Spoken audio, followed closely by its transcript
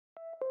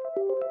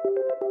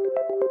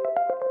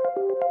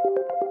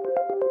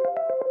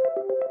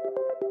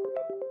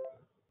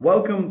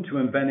Welcome to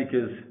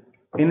Invenica's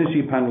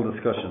industry panel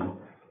discussion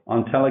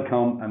on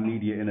telecom and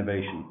media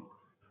innovation,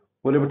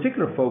 with a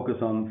particular focus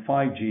on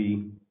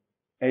 5G,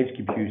 edge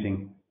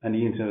computing, and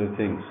the Internet of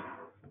Things.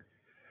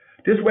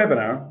 This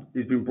webinar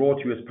is being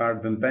brought to you as part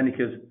of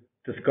Invenica's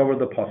Discover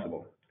the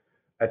Possible,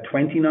 a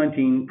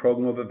 2019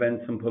 program of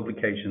events and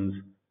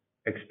publications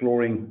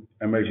exploring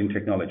emerging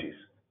technologies.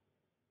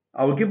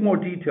 I will give more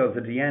details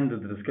at the end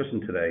of the discussion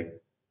today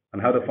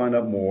on how to find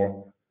out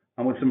more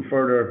and with some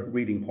further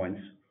reading points,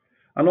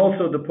 and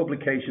also the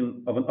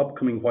publication of an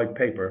upcoming white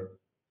paper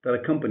that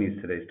accompanies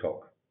today's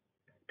talk.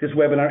 This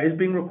webinar is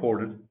being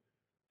recorded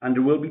and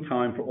there will be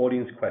time for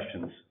audience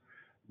questions,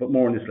 but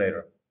more on this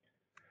later.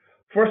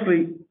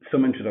 Firstly,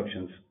 some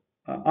introductions.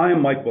 I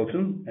am Mike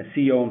Wilson, a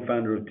CEO and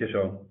founder of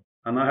Ditto,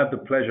 and I have the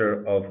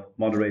pleasure of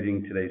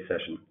moderating today's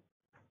session.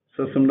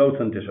 So some notes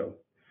on Ditto.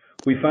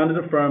 We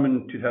founded a firm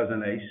in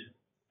 2008,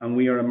 and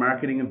we are a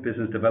marketing and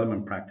business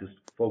development practice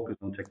focused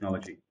on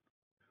technology,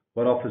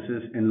 with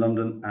offices in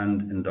London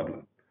and in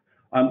Dublin.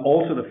 I'm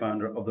also the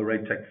founder of the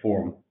RegTech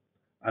Forum,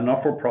 a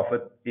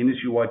not-for-profit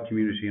industry-wide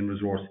community and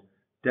resource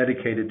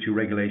dedicated to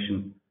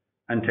regulation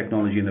and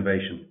technology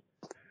innovation.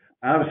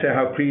 I have to say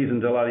how pleased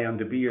and delighted I am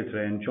to be here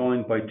today and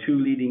joined by two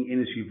leading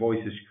industry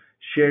voices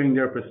sharing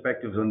their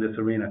perspectives on this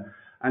arena.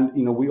 And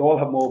we all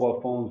have mobile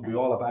phones, we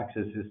all have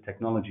access to this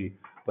technology,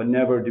 but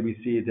never did we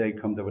see a day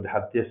come that would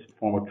have this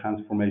form of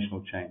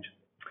transformational change.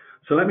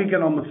 So let me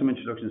get on with some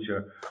introductions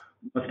here.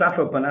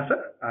 Moustafa,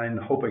 I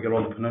hope I get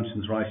all the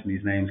pronunciations right in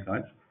these names,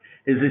 guys,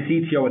 is the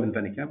CTO at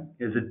Invenica,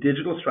 is a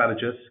digital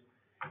strategist,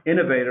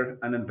 innovator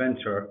and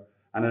inventor,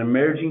 and an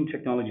emerging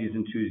technologies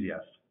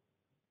enthusiast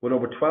with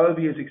over 12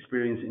 years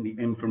experience in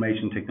the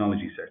information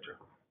technology sector.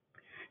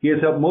 He has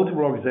helped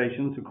multiple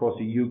organizations across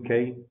the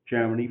UK,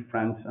 Germany,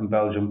 France and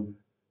Belgium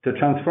to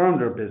transform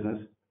their business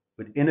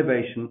with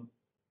innovation,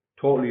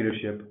 thought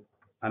leadership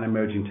and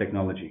emerging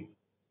technology.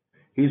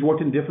 He's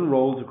worked in different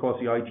roles across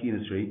the IT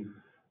industry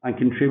and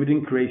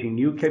contributing creating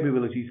new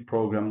capabilities,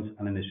 programs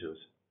and initiatives,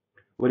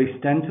 with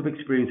extensive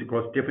experience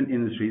across different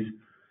industries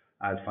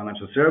as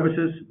financial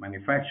services,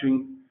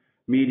 manufacturing,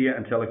 media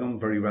and telecom,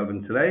 very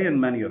relevant today, and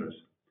many others.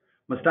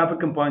 Moustafa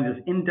combines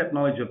his in-depth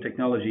knowledge of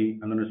technology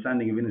and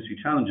understanding of industry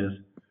challenges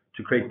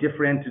to create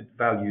differentiated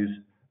values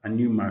and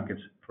new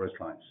markets for his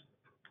clients.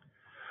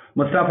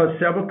 Moustafa has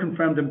several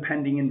confirmed and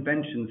pending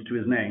inventions to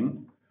his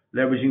name,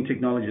 leveraging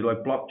technologies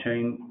like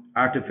blockchain,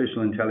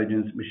 artificial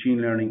intelligence,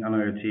 machine learning and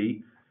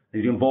IoT.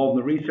 He's involved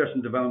in the research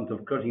and development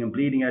of cutting and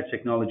bleeding edge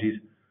technologies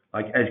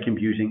like edge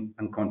computing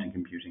and quantum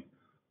computing.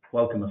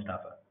 Welcome,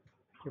 Moustafa.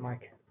 Thank you,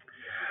 Mike.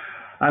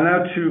 And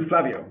now to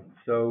Flavio.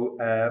 So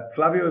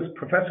Flavio is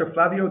Professor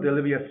Flavio de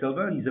Olivia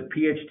Silva. He's a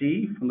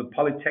PhD from the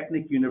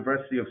Polytechnic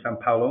University of Sao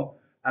Paulo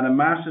and a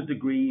master's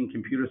degree in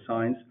computer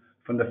science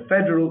from the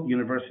Federal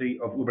University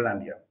of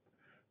Uberlandia.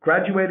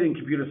 Graduated in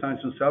computer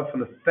science himself from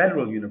the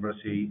Federal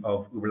University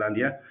of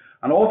Uberlandia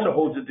and also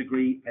holds a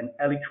degree in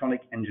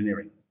electronic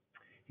engineering.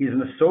 He is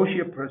an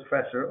associate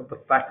professor of the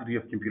Faculty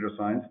of Computer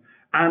Science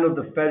and of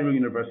the Federal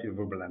University of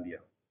Uberlandia.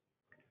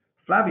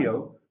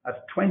 Flavio has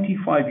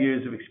 25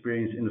 years of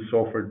experience in the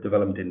software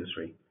development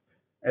industry,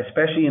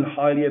 especially in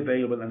highly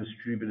available and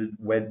distributed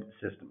web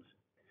systems.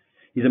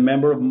 He's a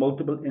member of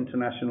multiple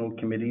international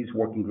committees,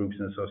 working groups,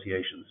 and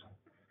associations.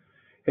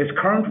 His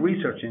current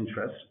research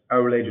interests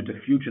are related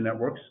to future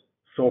networks,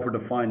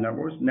 software-defined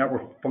networks,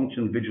 network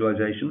function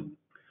visualization,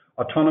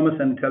 autonomous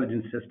and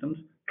intelligent systems,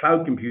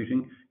 cloud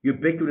computing,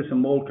 ubiquitous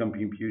and mobile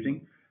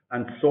computing,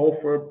 and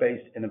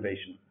software-based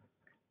innovation.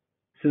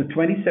 Since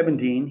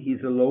 2017,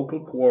 he's a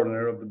local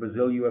coordinator of the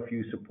Brazil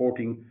UFU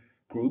supporting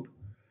group,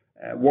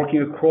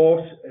 working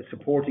across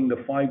supporting the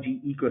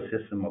 5G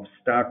ecosystem of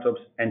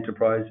startups,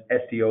 enterprise,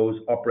 STOs,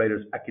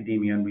 operators,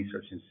 academia, and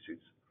research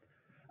institutes.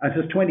 And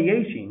since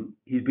 2018,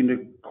 he's been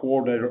the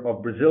coordinator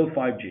of Brazil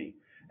 5G,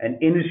 an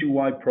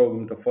industry-wide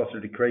program to foster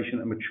the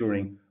creation and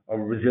maturing of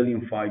a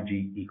resilient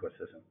 5G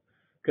ecosystem.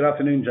 Good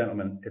afternoon,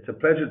 gentlemen. It's a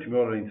pleasure to be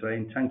moderating today,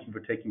 and thank you for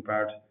taking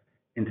part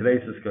in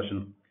today's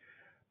discussion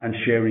and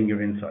sharing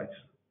your insights.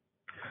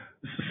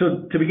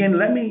 So to begin,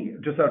 let me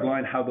just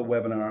outline how the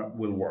webinar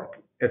will work.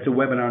 It's a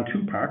webinar in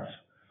two parts.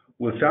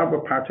 We'll start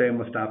with part A,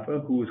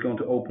 Moustafa, who is going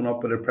to open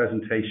up with a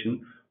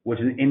presentation, which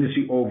is an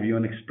industry overview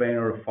and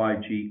explainer of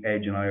 5G,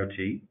 Edge and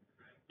IoT.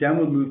 Then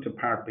we'll move to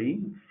part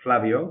B,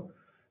 Flavio,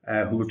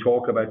 who will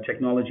talk about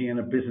technology and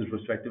a business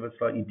perspective, a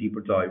slightly deeper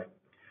dive.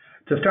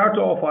 To start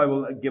off, I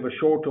will give a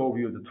short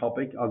overview of the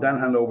topic. I'll then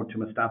hand over to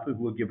Moustafa,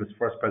 who will give his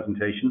first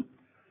presentation.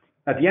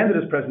 At the end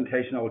of this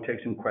presentation, I will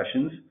take some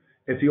questions.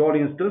 If the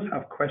audience does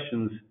have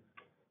questions,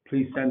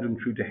 please send them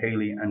through to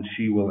Haley and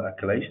she will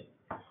collate.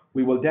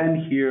 We will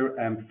then hear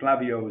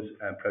Flavio's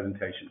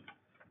presentation.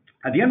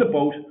 At the end of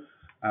both,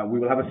 we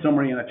will have a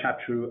summary and a chat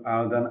through.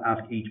 I'll then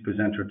ask each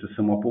presenter to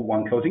sum up with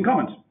one closing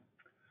comment.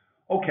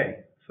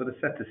 Okay, so to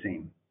set the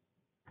scene.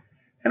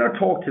 In our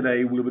talk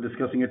today, we'll be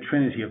discussing a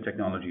trinity of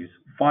technologies: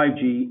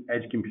 5G,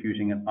 edge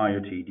computing, and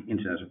IoT, the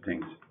Internet of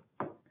Things.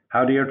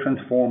 how they are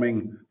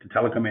transforming the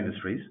telecom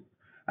industries,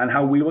 and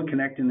how we will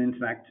connect and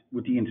interact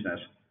with the internet,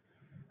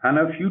 and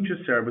how future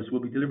service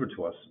will be delivered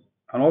to us,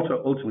 and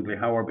also ultimately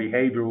how our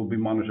behavior will be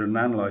monitored and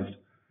analyzed.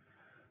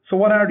 So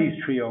what are these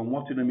trio and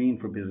what do they mean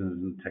for business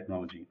and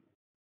technology?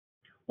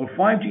 Well,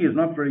 5G is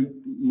not very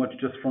much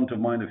just front of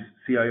mind of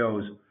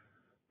CIOs,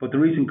 but the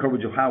recent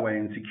coverage of Huawei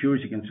and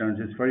security concerns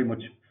is very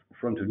much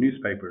front of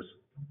newspapers.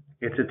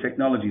 It's a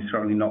technology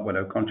certainly not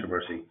without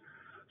controversy.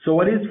 So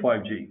what is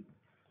 5G?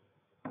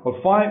 Well,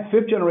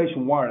 fifth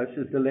generation wireless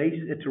is the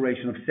latest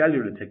iteration of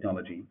cellular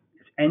technology.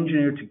 It's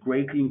engineered to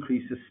greatly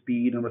increase the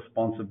speed and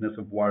responsiveness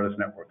of wireless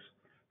networks.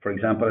 For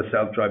example, a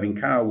self-driving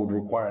car would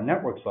require a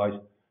network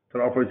site that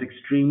offers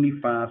extremely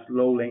fast,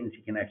 low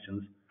latency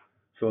connections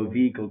so a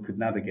vehicle could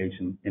navigate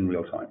in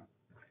real time.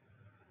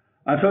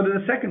 And so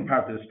the second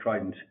part of this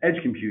trident,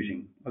 edge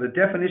computing. Well, the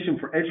definition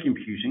for edge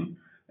computing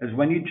is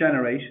when you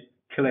generate,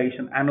 collate,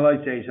 and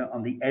analyze data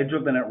on the edge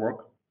of the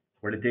network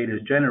where the data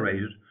is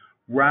generated,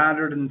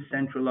 rather than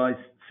centralized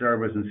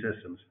servers and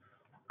systems,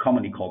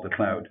 commonly called the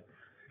cloud.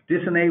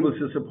 This enables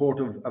the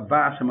support of a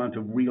vast amount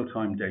of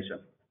real-time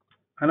data.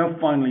 And now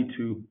finally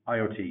to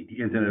IoT,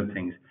 the Internet of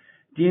Things,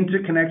 the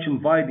interconnection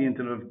via the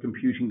Internet of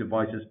computing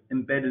devices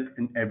embedded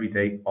in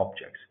everyday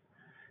objects,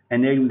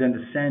 enabling them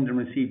to send and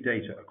receive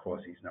data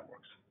across these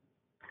networks.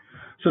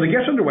 So to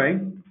get underway,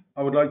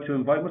 I would like to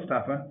invite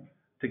Moustafa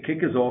to kick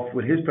us off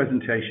with his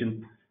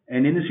presentation,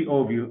 an industry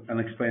overview and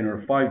explainer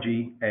of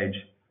 5G, Edge,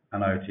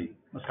 and IoT.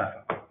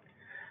 Moustafa.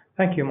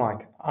 Thank you,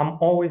 Mike. I'm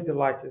always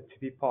delighted to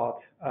be part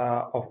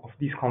of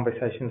these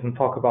conversations and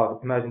talk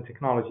about emerging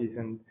technologies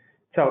and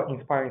tell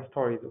inspiring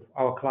stories of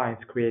our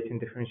clients creating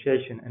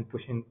differentiation and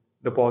pushing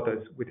the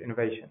borders with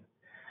innovation.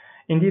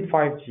 Indeed,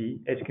 5G,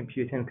 edge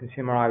computing, and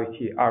consumer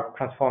IoT are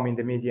transforming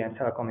the media and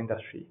telecom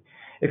industry.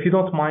 If you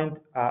don't mind,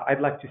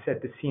 I'd like to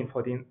set the scene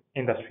for the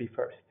industry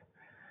first.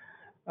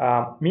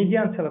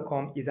 Media and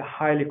telecom is a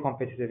highly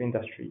competitive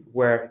industry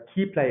where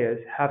key players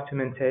have to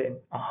maintain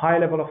a high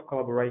level of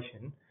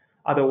collaboration,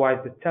 otherwise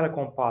the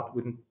telecom part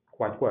wouldn't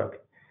quite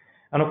work.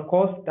 And of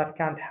course, that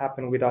can't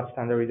happen without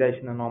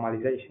standardization and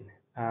normalization.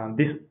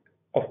 This,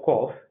 of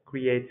course,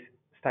 creates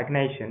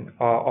stagnation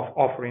of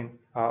offering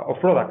of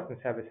products and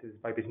services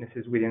by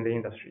businesses within the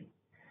industry.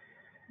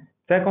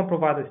 Telecom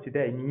providers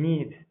today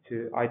need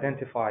to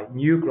identify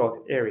new growth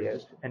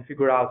areas and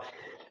figure out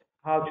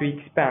how to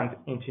expand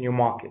into new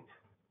markets.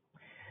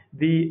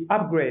 The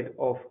upgrade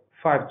of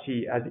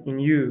 5G as a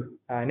new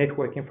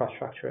network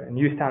infrastructure and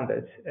new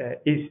standards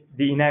is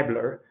the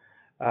enabler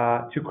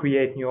to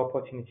create new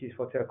opportunities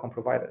for telecom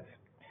providers.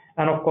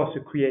 And of course,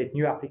 to create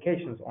new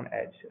applications on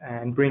edge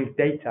and bring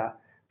data,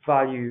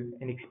 value,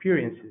 and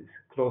experiences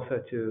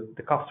closer to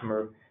the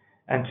customer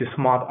and to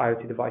smart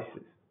IoT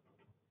devices.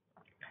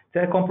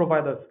 Telecom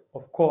providers,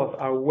 of course,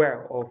 are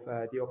aware of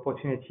the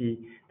opportunity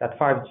that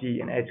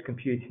 5G and edge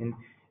computing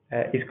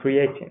is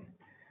creating.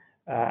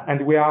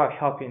 And we are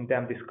helping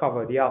them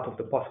discover the art of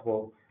the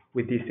possible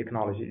with these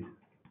technologies.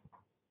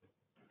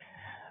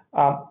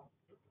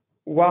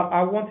 What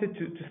I wanted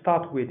to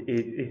start with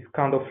is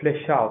kind of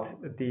flesh out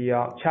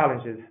the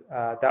challenges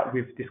that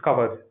we've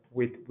discovered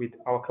with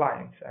our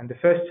clients. And the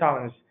first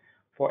challenge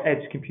for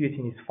edge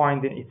computing is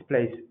finding its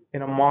place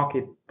in a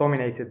market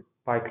dominated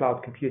by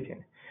cloud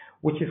computing,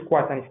 which is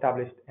quite an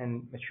established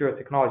and mature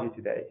technology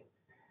today,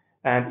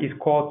 and is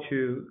core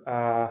to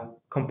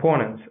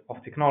components of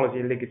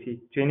technology legacy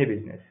to any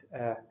business.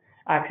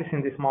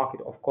 Accessing this market,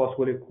 of course,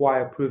 will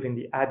require proving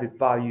the added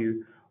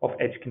value of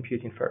edge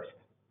computing first.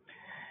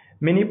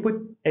 Many put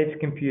edge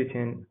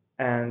computing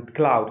and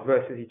cloud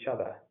versus each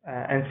other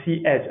and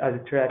see edge as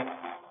a threat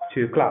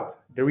to cloud.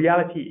 The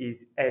reality is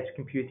edge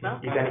computing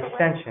is an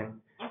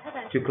extension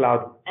to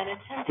cloud,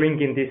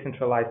 bringing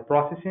decentralized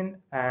processing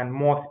and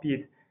more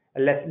speed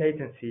and less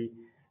latency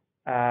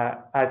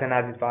as an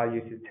added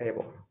value to the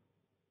table.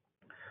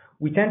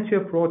 We tend to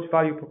approach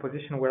value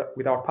proposition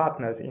with our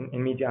partners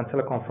in media and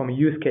telecom from a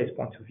use case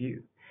point of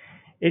view.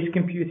 Edge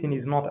computing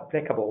is not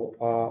applicable,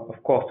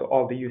 of course, to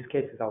all the use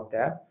cases out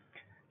there.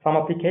 Some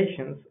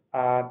applications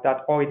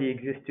that already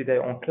exist today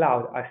on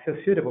cloud are still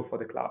suitable for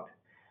the cloud.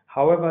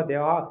 However,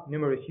 there are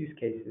numerous use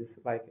cases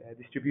like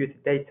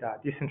distributed data,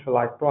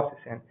 decentralized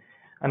processing,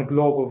 and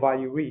global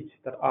value reach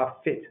that are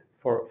fit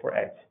for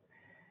edge.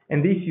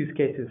 And these use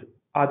cases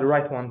are the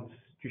right ones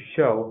to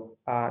show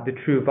the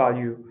true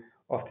value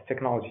of the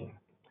technology.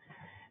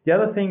 The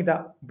other thing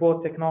that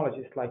both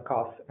technologists like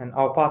us and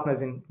our partners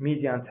in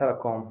media and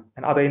telecom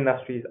and other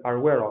industries are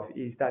aware of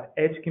is that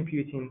edge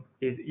computing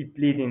is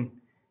leading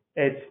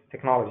edge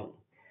technology.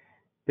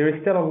 There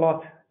is still a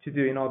lot to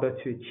do in order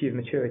to achieve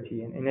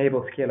maturity and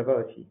enable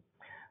scalability,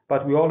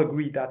 but we all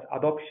agree that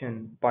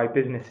adoption by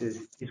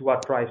businesses is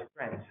what drives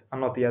trends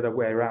and not the other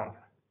way around.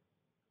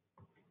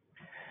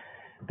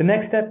 The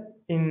next step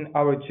in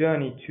our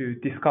journey to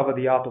discover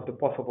the art of the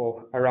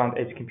possible around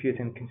edge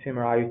computing and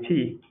consumer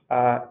IoT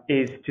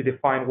is to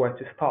define where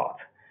to start.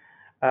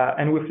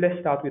 And we've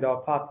fleshed out with our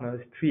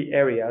partners 3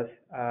 areas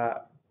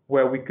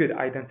where we could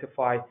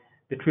identify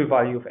the true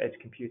value of edge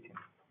computing.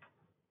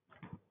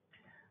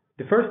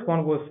 The first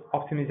one was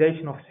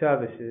optimization of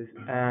services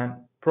and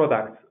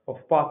products of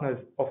partners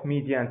of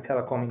media and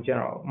telecom in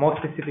general, more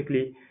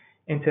specifically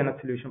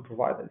internet solution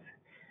providers.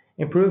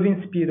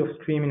 Improving speed of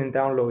streaming and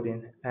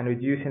downloading and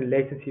reducing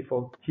latency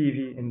for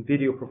TV and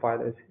video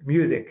providers,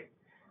 music,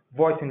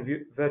 voice and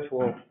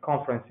virtual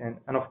conferencing,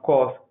 and of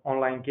course,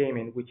 online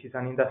gaming, which is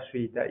an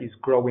industry that is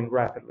growing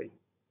rapidly.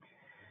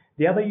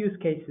 The other use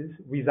cases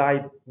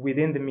reside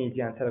within the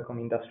media and telecom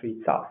industry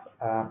itself.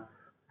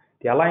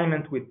 The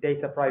alignment with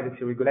data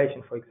privacy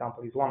regulation, for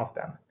example, is one of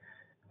them.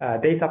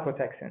 Data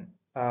protection,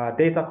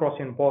 data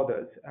crossing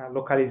borders,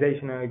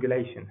 localization and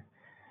regulation.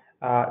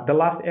 The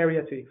last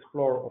area to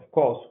explore, of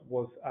course,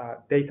 was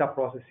data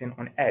processing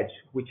on edge,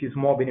 which is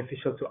more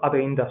beneficial to other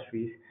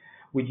industries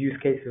with use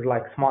cases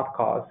like smart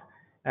cars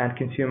and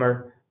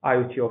consumer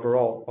IoT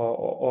overall,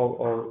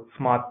 or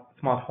smart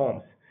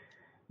homes,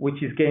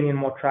 which is gaining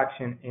more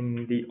traction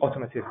in the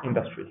automotive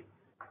industry.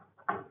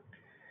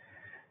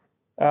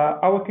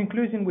 Our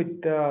conclusion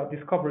with the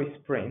discovery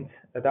sprint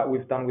that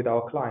we've done with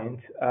our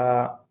clients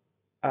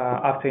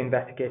after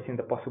investigating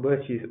the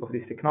possibilities of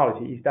this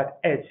technology is that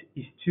edge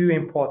is too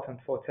important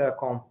for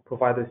telecom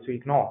providers to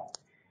ignore.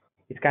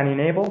 It can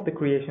enable the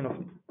creation of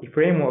a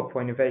framework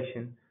for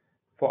innovation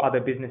for other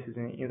businesses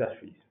and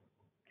industries.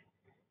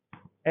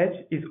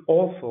 Edge is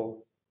also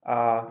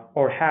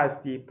or has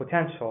the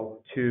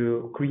potential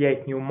to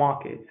create new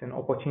markets and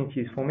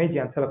opportunities for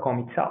media and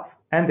telecom itself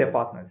and their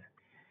partners.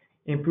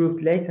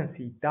 Improved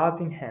latency does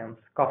enhance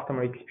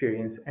customer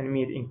experience and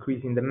meet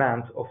increasing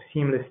demands of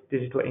seamless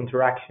digital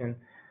interactions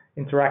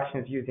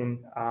using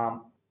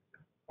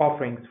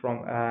offerings from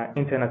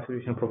internet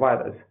solution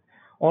providers.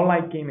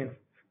 Online gaming,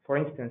 for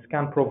instance,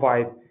 can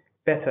provide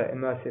better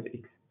immersive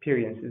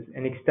experiences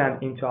and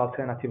extend into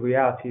alternative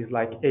realities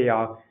like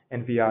AR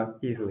and VR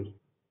easily.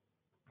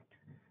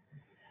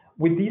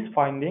 With these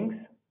findings,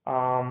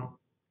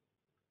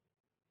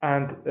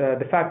 and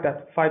the fact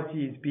that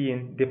 5G is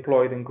being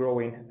deployed and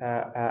growing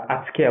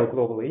at scale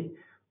globally,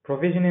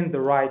 provisioning the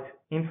right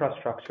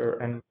infrastructure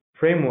and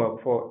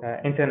framework for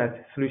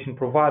internet solution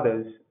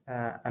providers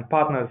and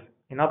partners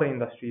in other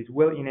industries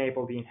will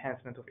enable the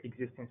enhancement of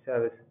existing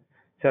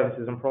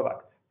services and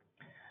products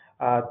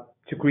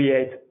to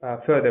create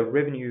further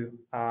revenue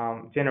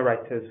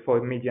generators for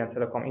the media and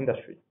telecom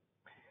industry.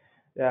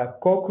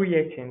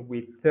 Co-creating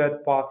with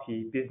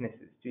third-party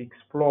businesses to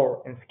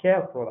explore and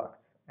scale products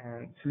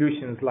and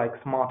solutions like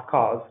smart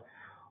cars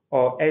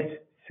or edge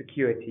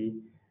security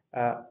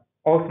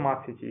or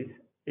smart cities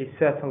is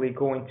certainly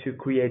going to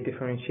create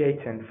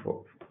differentiation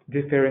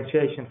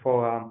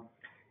for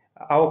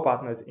our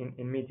partners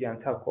in media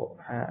and telco,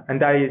 and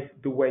that is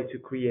the way to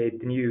create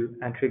the new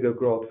and trigger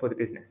growth for the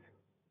business.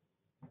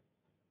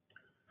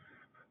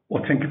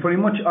 Well, thank you very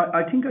much.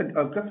 I think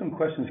I've got some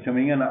questions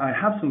coming in. I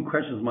have some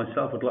questions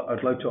myself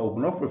I'd like to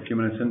open up for a few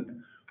minutes.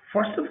 And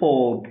first of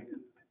all,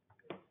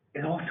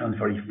 it all sounds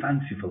very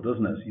fanciful,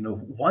 doesn't it? You know,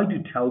 why do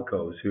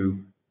telcos who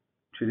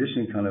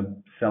traditionally kind of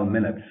sell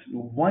minutes,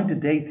 why do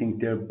they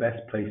think they're best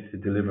placed to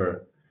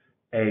deliver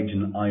edge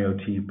and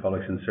IoT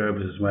products and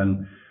services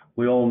when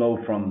we all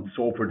know from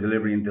software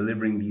delivery and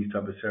delivering these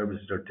type of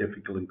services are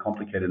difficult and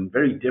complicated and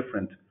very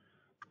different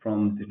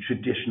from the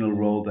traditional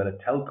role that a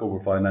telco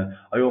will find? And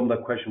I open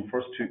that question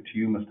first to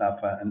you,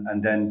 Moustafa,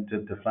 and then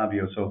to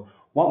Flavio. So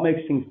what makes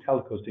things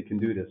telcos that can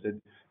do this?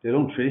 They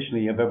don't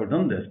traditionally have ever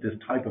done this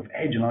type of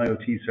edge and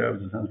IoT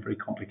services sounds very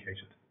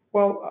complicated.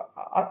 Well,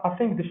 I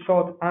think the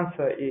short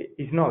answer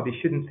is no, they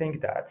shouldn't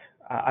think that.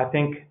 I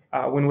think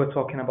when we're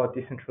talking about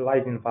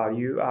decentralizing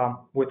value,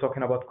 we're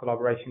talking about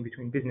collaboration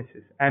between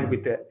businesses and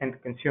with the end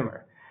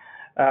consumer.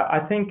 I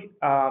think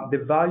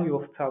the value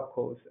of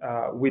telcos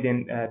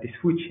within this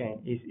food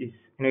chain is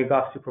in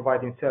regards to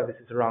providing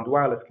services around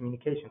wireless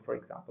communication, for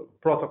example,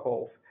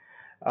 protocols,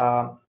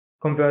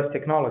 converged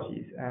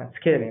technologies,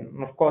 scaling.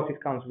 And of course,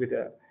 it comes with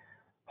a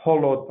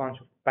whole lot bunch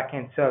of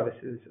back-end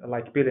services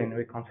like billing and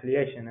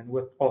reconciliation, and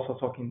we're also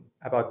talking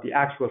about the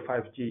actual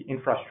 5G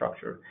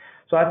infrastructure.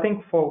 So I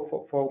think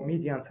for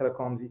media and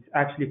telecoms, it's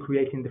actually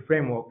creating the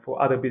framework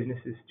for other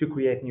businesses to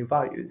create new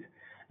values,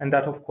 and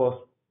that of course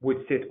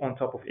would sit on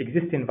top of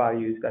existing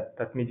values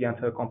that media and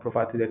telecom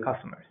provide to their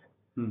customers.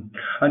 And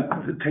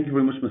thank you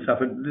very much,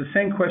 Moustafa. The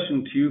same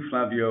question to you,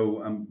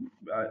 Flavio.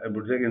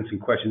 We're taking some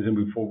questions in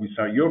before we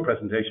start your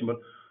presentation, but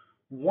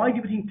why do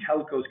you think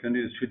telcos can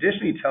do this?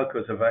 Traditionally,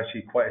 telcos have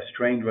actually quite a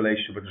strained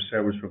relationship with their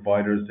service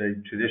providers. They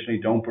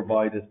traditionally don't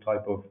provide this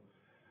type of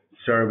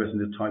service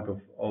and this type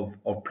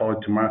of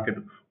product to market.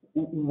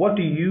 What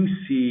do you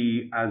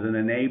see as an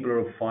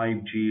enabler of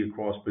 5G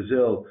across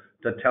Brazil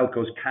that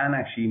telcos can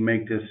actually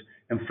make this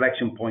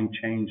inflection point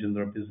change in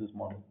their business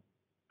model?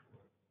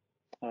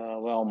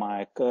 Well,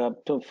 Mike,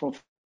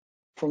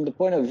 from the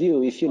point of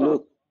view, if you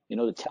look, the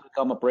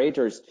telecom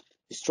operators,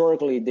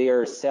 historically, they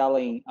are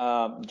selling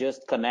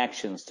just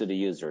connections to the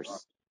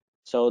users.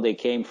 So they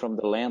came from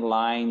the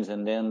landlines,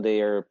 and then they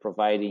are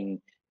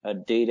providing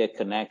data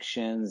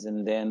connections,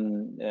 and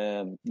then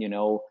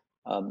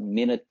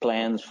minute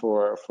plans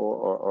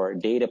or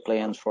data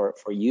plans for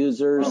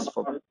users,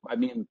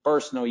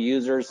 personal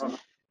users.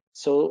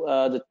 So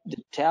the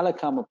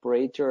telecom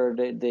operator,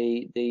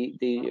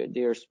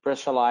 they are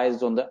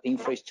specialized on the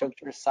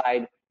infrastructure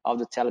side of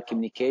the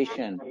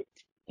telecommunication.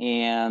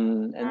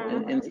 And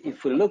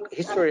if we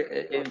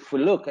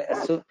look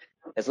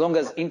as long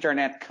as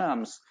internet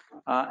comes,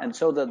 and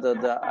so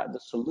the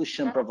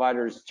solution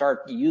providers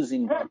start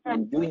using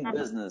and doing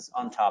business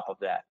on top of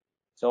that.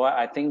 So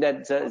I think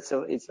that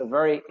it's a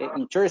very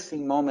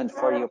interesting moment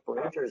for the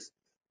operators,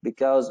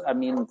 because I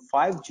mean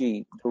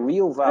 5G, the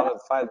real value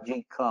of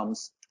 5G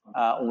comes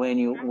when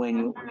you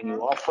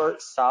offer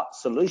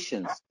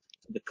solutions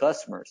to the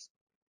customers.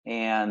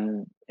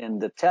 And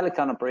the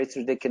telecom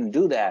operators, they can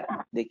do that.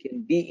 They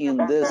can be in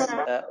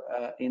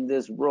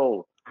this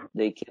role.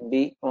 They can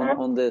be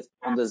on this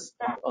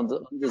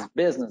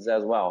business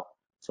as well.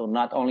 So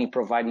not only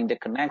providing the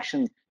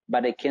connection,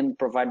 but they can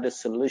provide the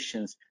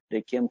solutions.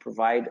 They can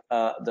provide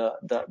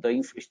the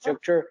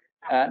infrastructure,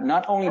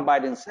 not only by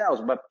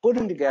themselves, but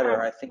putting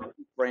together, I think,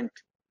 different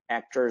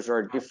actors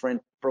or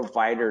different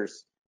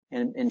providers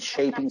and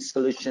shaping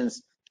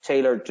solutions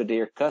tailored to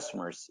their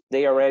customers.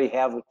 They already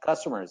have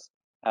customers.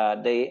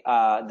 They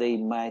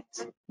might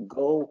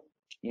go,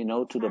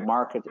 to the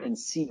market and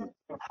see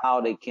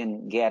how they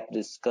can get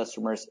these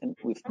customers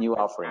with new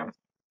offerings.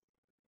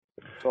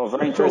 So a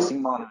very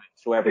interesting moment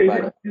to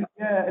everybody.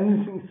 Yeah,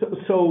 and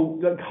so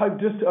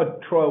just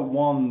throw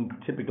one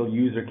typical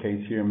user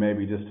case here,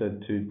 maybe just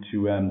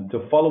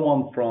to follow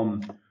on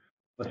from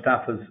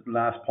Moustafa's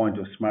last point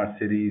of smart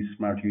cities,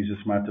 smart users,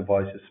 smart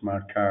devices,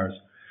 smart cars.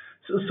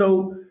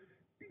 So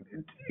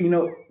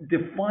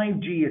the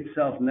 5G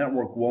itself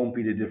network won't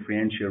be the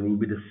differentiator, it will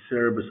be the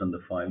service on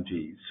the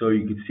 5G. So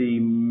you could see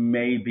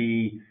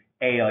maybe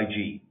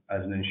AIG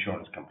as an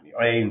insurance company,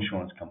 or a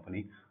insurance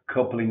company,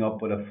 coupling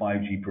up with a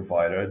 5G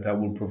provider that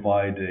will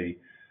provide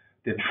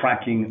the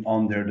tracking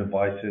on their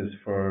devices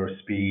for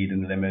speed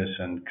and limit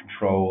and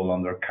control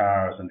on their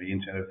cars and the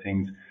Internet of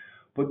Things.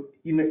 But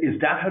is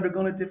that how they're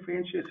going to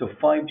differentiate? So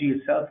 5G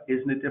itself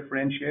isn't a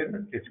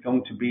differentiator. It's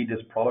going to be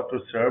this product or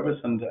service,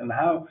 and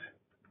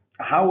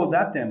how will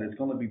that then? It's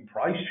going to be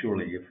priced,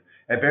 surely.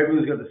 If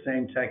everyone's got the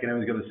same tech and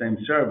everyone's got the same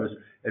service,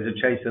 there's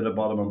a chase at the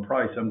bottom on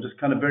price. I'm just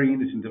kind of very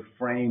interested to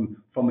frame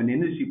from an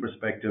industry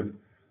perspective.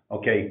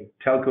 Okay,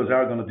 telcos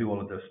are going to do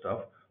all of this stuff,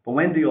 but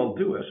when they all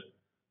do it,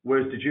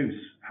 where's the juice?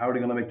 How are they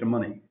going to make their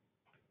money?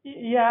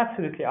 Yeah,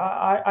 absolutely.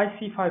 I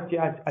see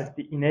 5G as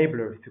the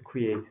enabler to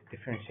create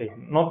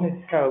differentiation, not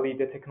necessarily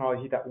the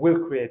technology that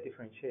will create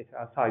differentiation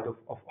outside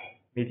of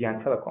media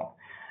and telecom.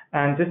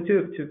 And just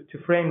to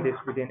frame this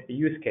within a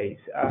use case,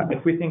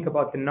 if we think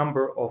about the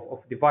number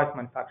of device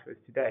manufacturers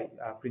today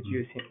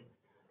producing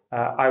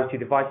IoT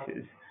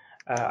devices,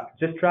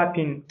 just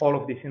wrapping all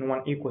of this in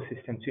one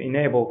ecosystem to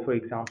enable, for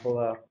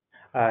example,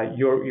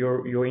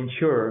 your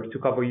insurer to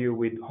cover you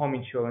with home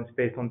insurance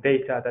based on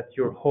data that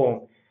your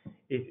home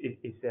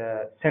is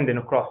sending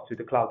across to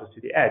the cloud or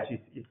to the edge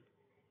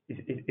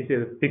is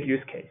a big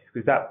use case,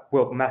 because that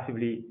will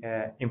massively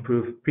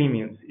improve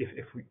premiums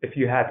if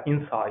you have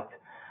insight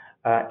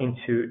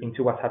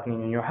into what's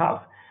happening in your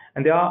house.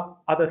 And there are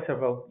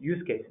several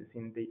use cases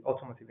in the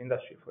automotive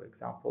industry, for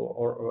example,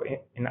 or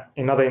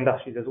in other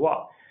industries as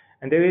well.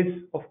 And there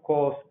is, of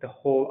course, the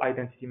whole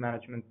identity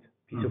management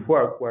piece of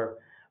work where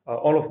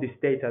all of this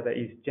data that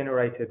is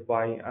generated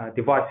by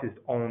devices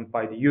owned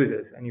by the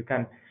users, and you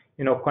can,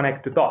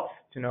 connect the dots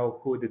to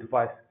know who the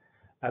device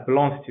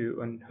belongs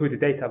to and who the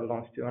data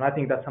belongs to. And I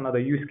think that's another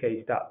use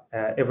case that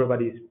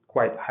everybody is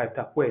quite hyped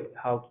up with,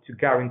 how to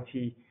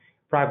guarantee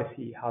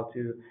privacy, how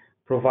to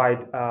provide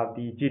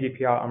the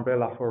GDPR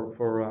umbrella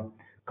for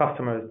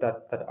customers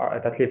that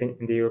live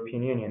in the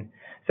European Union.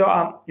 So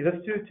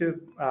just to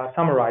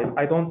summarize,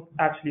 I don't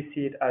actually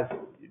see it as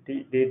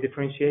the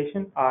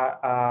differentiation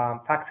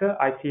factor.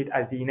 I see it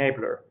as the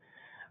enabler.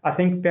 I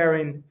think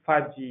pairing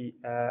 5G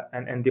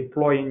and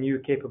deploying new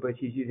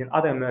capabilities using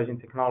other emerging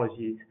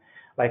technologies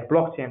like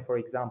blockchain, for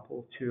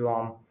example,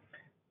 to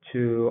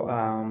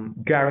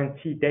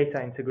guarantee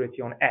data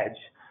integrity on edge,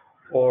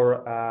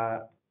 or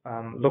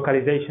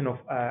localization of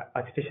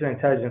artificial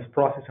intelligence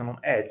processing on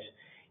edge,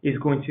 is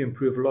going to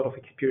improve a lot of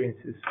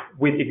experiences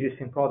with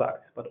existing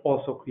products, but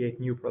also create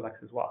new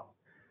products as well.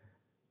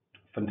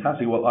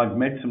 Fantastic. Well, I've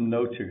made some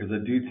notes here because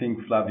I do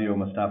think, Flavio,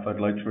 Moustafa, I'd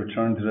like to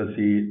return to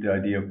the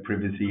idea of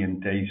privacy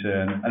and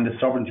data and the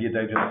sovereignty of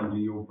data. Something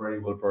you were very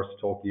well versed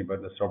talking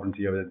about, the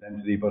sovereignty of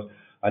identity. But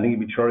I think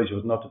it'd be churlish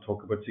was not to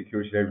talk about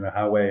security data in a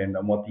highway and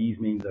what these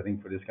means, I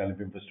think, for this kind of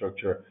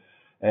infrastructure.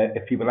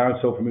 If people aren't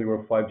so familiar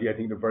with 5G, I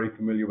think they're very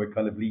familiar with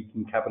kind of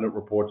leaking cabinet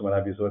reports and what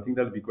have you. So I think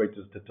that'd be great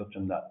just to touch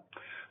on that.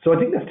 So I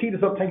think let's tee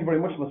this up. Thank you very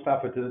much,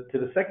 Moustafa, to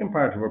the second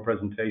part of our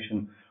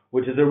presentation,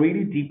 which is a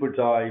really deeper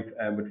dive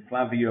with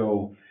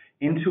Flavio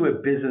into a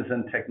business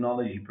and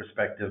technology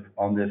perspective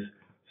on this.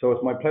 So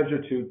it's my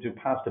pleasure to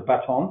pass the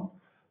baton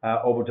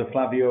over to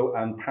Flavio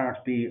and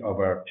part B of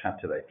our chat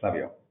today.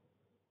 Flavio.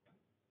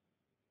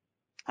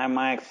 Hi,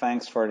 Mike.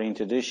 Thanks for the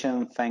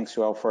introduction. Thanks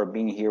you all for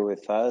being here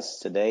with us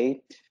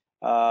today.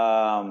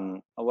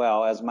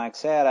 Well, as Mike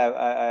said,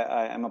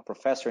 I am a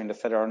professor in the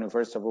Federal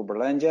University of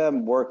Uberlândia.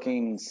 I'm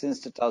working since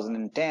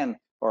 2010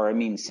 or I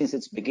mean, since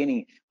its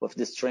beginning with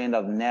this trend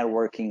of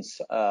networking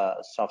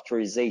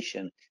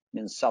softwareization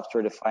and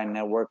software-defined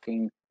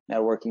networking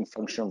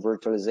function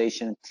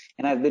virtualization.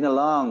 And I've been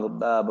along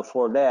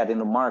before that in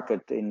the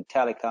market in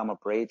telecom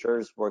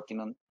operators,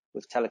 working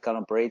with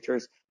telecom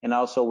operators and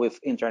also with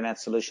internet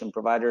solution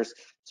providers.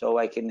 So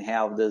I can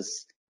have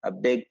this a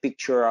big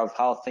picture of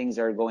how things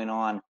are going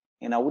on.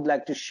 And I would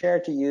like to share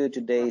to you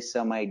today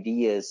some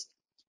ideas.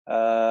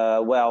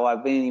 Well,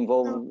 I've been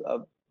involved,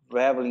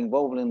 heavily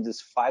involved in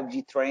this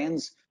 5G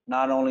trends,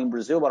 not only in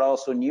Brazil but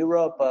also in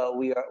Europe.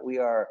 We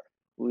are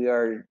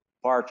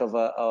part of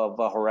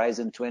a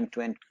Horizon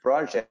 2020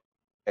 project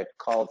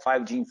called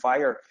 5G in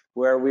Fire,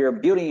 where we are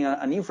building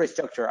an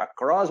infrastructure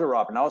across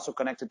Europe and also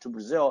connected to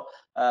Brazil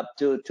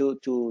to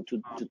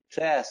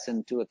test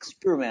and to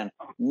experiment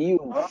new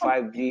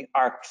 5G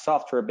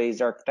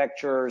software-based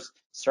architectures,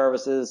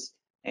 services,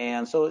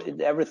 and so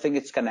everything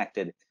is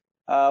connected.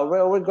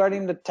 Well,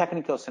 regarding the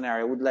technical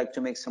scenario, I would like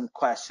to make some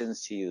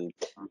questions to you.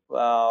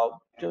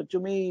 To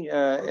me,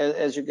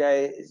 as you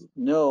guys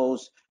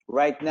knows,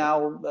 right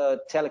now,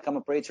 telecom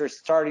operators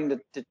starting the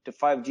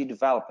 5G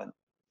development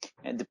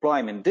and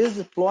deployment. This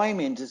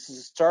deployment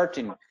is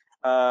starting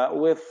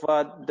with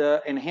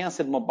the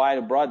enhanced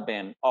mobile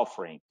broadband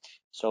offering.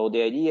 So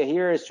the idea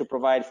here is to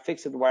provide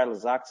fixed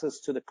wireless access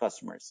to the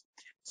customers.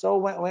 So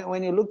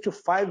when you look to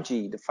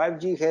 5G, the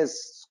 5G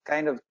has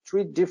kind of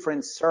three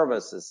different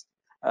services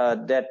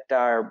that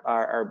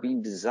are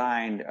being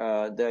designed.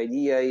 The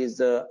idea is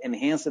the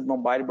enhanced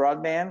mobile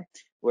broadband,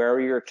 where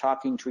you're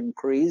talking to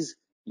increase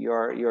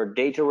your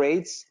data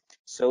rates.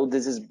 So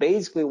this is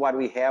basically what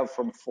we have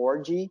from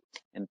 4G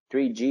and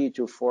 3G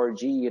to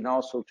 4G and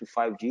also to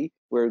 5G.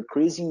 We're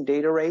increasing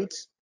data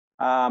rates.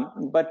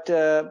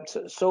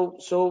 So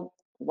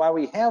what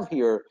we have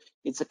here,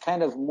 it's a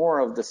kind of more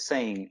of the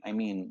same. I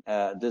mean,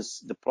 this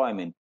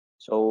deployment.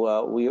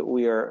 So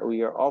we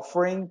are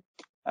offering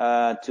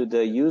to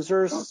the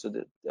users so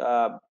the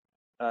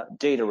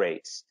data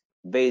rates.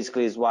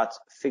 Basically, is what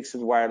fixed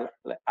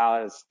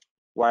wireless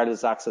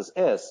access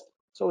is.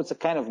 So it's a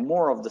kind of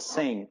more of the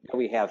same that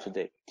we have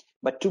today.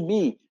 But to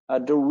me,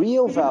 the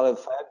real value of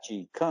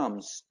 5G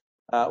comes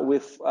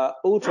with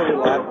ultra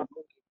reliable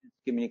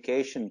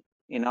communication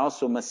and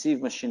also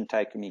massive machine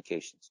type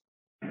communications.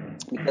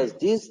 Because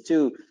these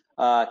two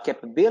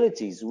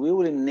capabilities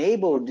will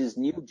enable this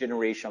new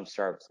generation of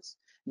services.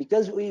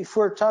 Because if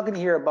we're talking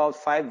here about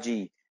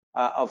 5G,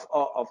 of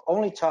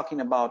only talking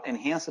about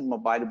enhanced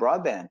mobile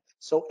broadband,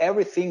 so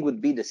everything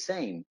would be the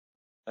same.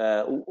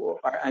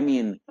 I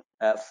mean,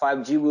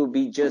 5G will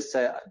be just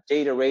a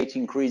data rate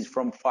increase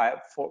from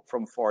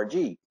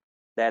 4G.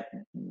 That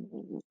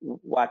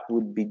what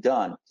would be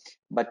done.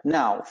 But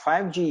now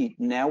 5G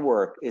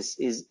network is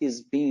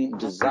being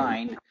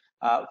designed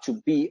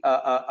to be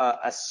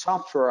a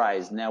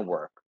softwareized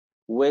network,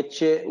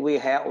 which we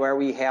have where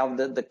we have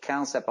the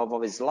concept of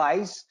a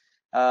slice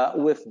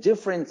with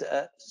different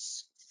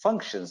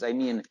functions. I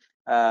mean,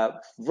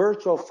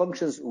 virtual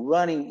functions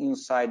running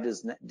inside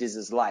this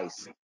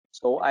slice.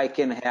 So I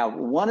can have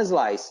one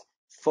slice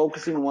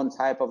focusing one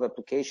type of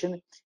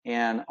application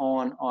and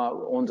on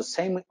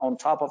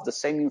top of the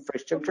same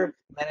infrastructure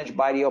managed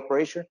by the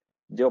operator,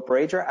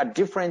 a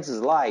different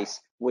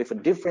slice with a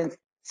different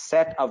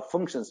set of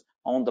functions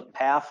on the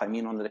path, I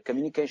mean on the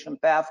communication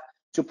path,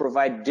 to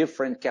provide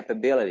different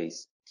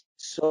capabilities.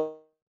 So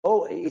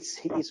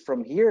it's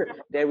from here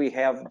that we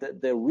have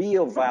the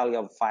real value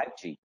of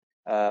 5G.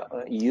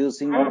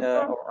 Using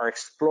or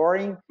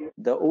exploring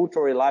the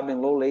ultra reliable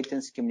and low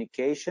latency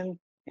communication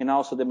and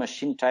also the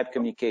machine type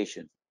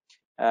communication.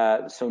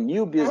 So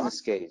new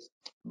business case.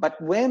 But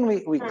when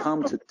we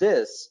come to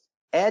this,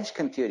 edge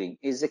computing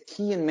is a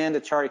key and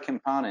mandatory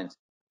component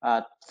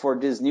for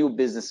these new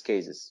business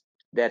cases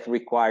that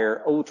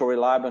require ultra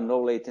reliable and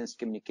low latency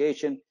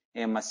communication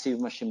and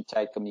massive machine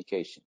type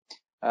communication.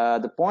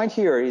 The point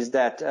here is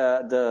that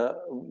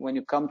when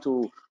you come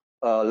to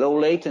low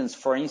latency,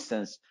 for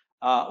instance,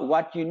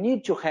 what you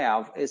need to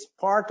have is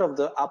part of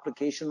the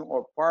application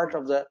or part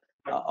of the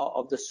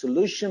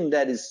solution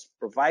that is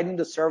providing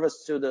the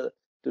service to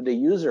the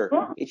user.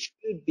 It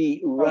should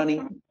be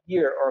running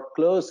near or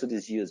close to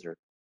this user.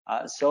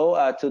 So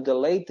to the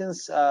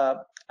latency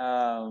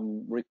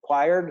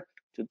required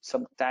to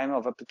some time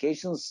of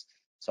applications.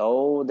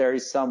 So there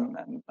is some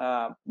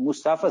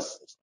Moustafa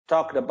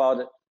talked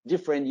about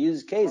different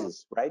use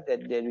cases, right?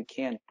 That we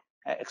can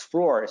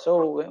explore.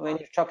 So when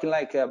you're talking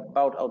like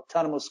about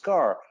autonomous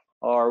car,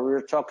 or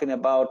we're talking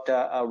about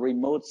a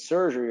remote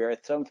surgery or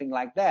something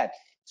like that.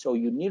 So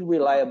you need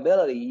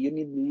reliability, you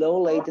need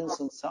low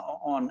latency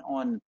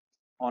on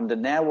the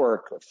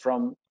network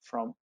from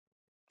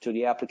to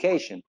the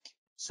application.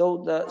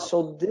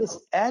 So this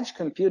edge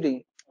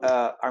computing,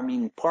 I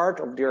mean, part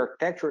of the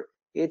architecture,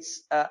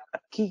 it's a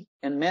key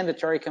and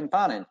mandatory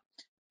component.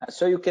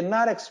 So you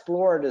cannot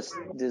explore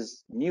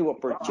this new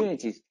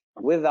opportunities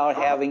without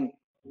having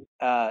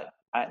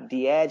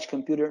the edge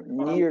computer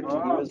near to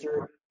the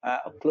user,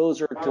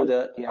 closer to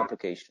the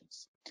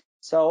applications.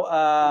 So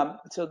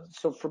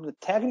so from the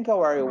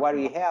technical area, what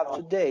we have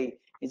today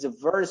It's a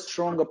very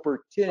strong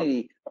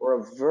opportunity or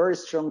a very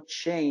strong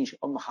change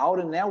on how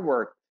the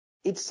network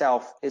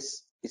itself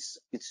is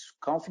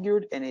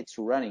configured and it's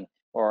running,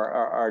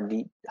 or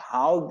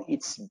how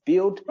it's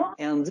built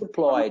and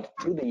deployed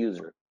to the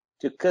user,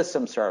 to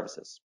custom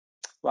services.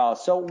 Well,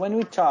 so when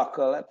we talk,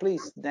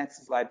 please,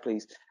 next slide,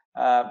 please.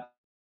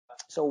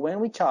 So when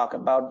we talk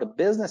about the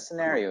business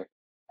scenario,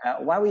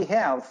 what we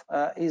have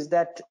is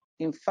that,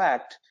 in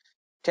fact,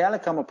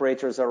 telecom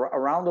operators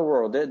around the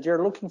world,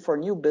 they're looking for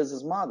new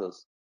business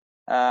models.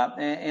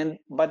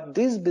 But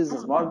this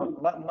business model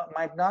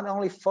might not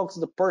only focus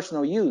the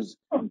personal use,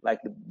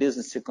 like the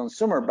business to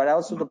consumer, but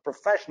also the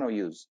professional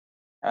use,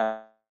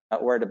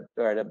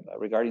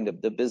 regarding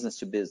the business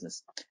to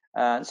business.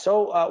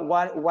 So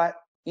what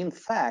in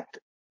fact,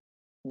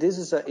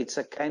 it's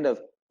a kind of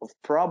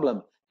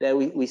problem that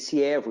we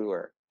see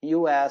everywhere.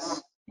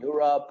 US,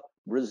 Europe,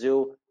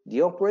 Brazil,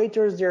 the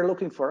operators, they're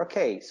looking for,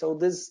 okay, so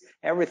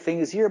everything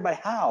is here, but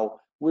how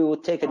we will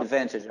take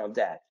advantage of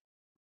that?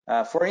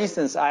 For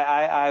instance,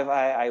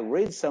 I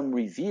read some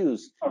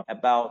reviews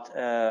about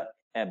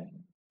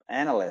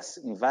analysts,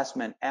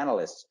 investment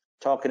analysts,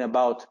 talking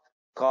about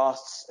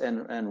costs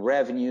and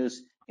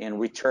revenues and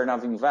return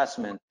of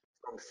investment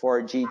from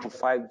 4G to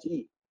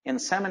 5G. And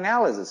some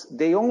analysis,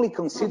 they only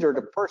consider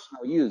the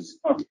personal use,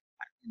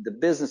 the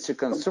business to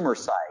consumer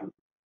side.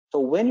 So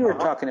when you're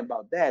talking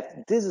about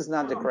that, this is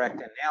not the correct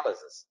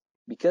analysis,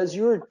 because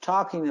you're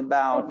talking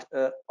about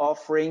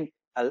offering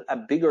a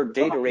bigger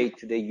data rate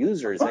to the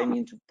users, I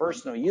mean to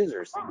personal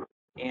users.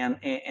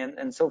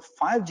 And so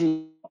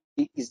 5G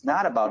is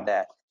not about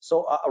that.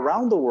 So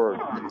around the world,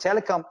 the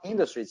telecom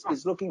industry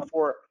is looking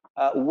for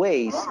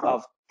ways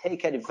of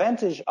take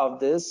advantage of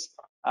this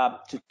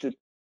to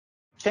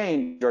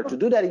change or to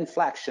do that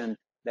inflection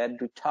that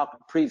we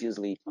talked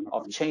previously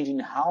of changing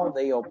how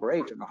they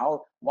operate and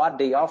what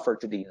they offer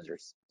to the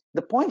users.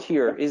 The point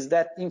here is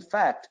that, in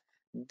fact,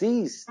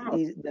 the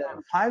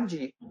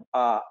 5G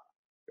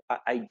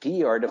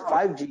idea or the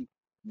 5G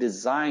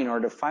design or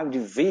the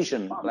 5G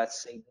vision,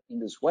 let's say in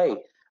this way,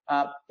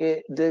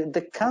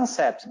 the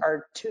concepts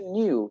are too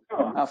new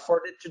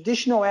for the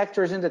traditional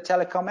actors in the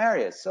telecom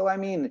area. So I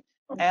mean,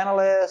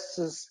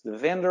 analysts, the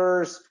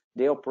vendors,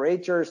 the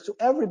operators, to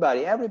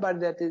everybody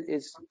that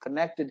is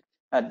connected,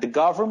 the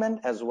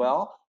government as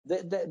well.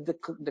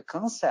 The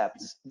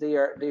concepts, they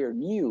are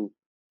new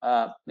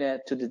to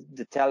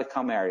the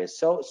telecom area.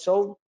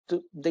 So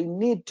they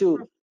need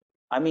to.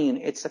 I mean,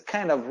 it's a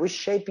kind of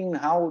reshaping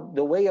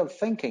the way of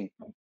thinking.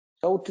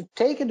 So to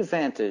take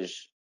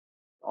advantage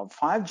of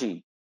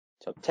 5G,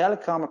 so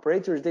telecom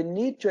operators, they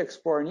need to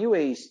explore new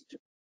ways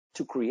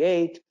to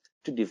create,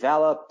 to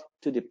develop,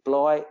 to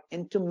deploy,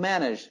 and to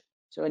manage.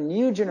 So a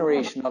new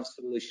generation of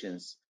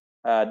solutions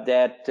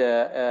that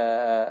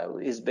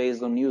is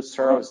based on new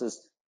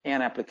services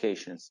and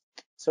applications.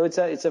 So it's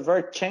a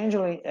very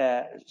changing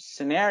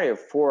scenario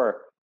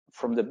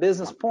from the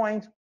business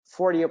point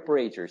for the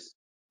operators.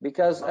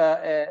 Because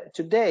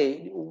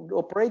today,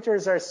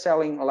 operators are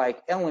selling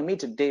like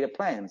unlimited data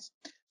plans.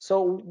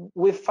 So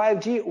with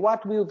 5G,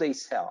 what will they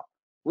sell?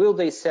 Will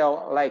they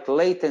sell like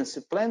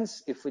latency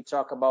plans, if we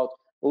talk about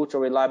ultra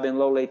reliable and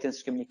low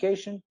latency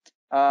communication?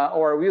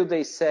 Or will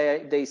they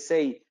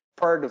say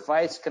per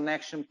device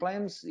connection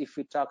plans, if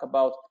we talk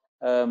about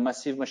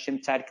massive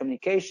machine-type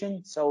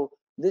communication? So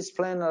this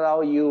plan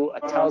allow you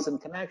 1,000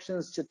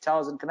 connections,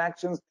 2,000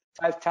 connections,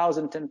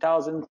 5,000,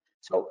 10,000.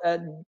 So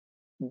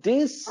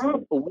this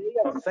way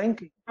of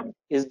thinking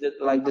is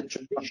like the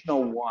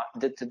traditional one,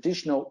 the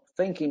traditional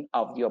thinking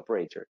of the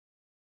operator.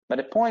 But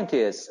the point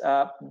is,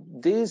 to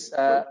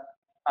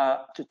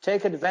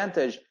take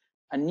advantage,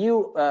 a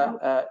new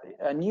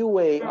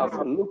way of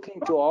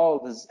looking to all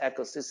this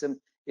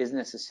ecosystem is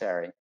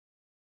necessary.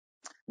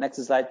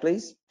 Next slide,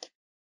 please.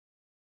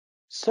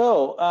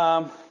 So,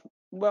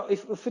 well,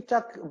 if we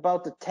talk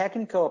about the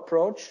technical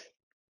approach,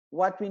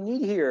 what we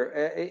need here,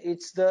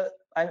 it's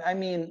I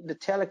mean, the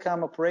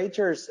telecom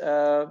operators,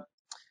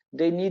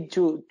 they need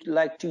to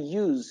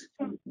use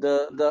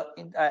the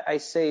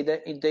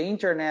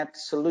internet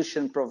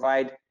solution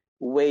provide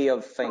way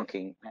of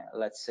thinking,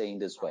 let's say in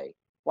this way.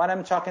 What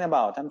I'm talking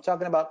about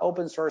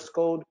open source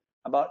code,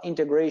 about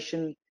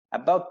integration,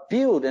 about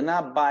build and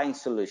not buying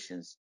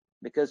solutions.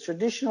 Because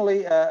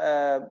traditionally,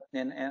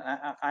 and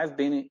I've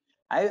been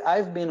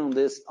on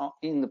this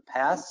in the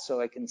past,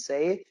 so I can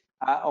say,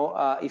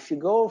 if you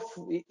go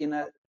in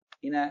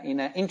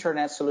an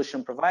internet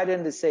solution provider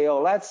and they say,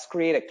 oh, let's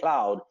create a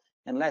cloud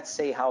and let's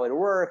say how it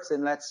works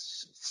and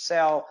let's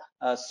sell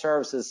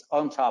services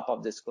on top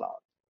of this cloud.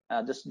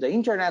 The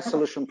internet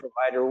solution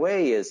provider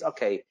way is,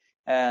 okay,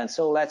 and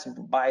so let's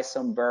buy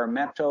some bare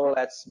metal,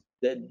 let's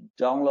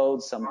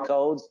download some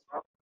codes,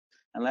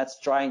 and let's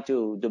try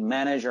to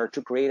manage or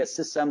to create a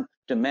system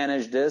to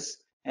manage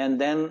this,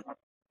 and then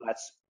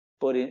let's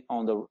put it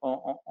on the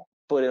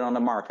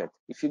market.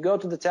 If you go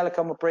to the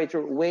telecom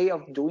operator way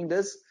of doing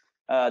this,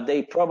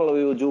 they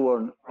probably will do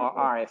an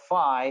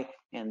RFI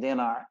and then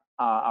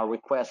a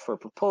request for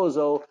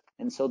proposal,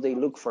 and so they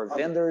look for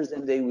vendors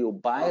and they will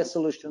buy a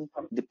solution,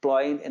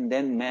 deploy it, and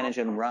then manage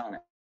and run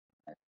it.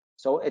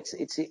 So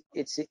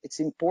it's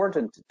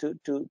important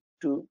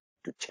to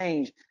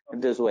change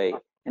this way.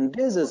 And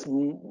this is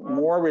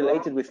more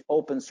related with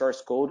open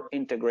source code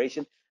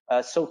integration.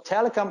 So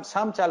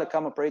some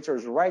telecom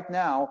operators right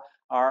now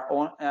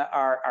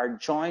are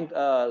joint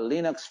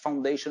Linux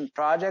Foundation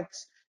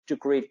projects to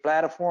create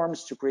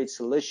platforms, to create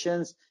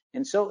solutions.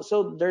 And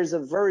so there's a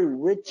very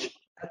rich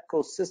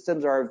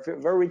ecosystems, or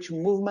very rich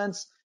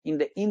movements in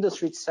the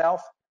industry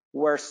itself,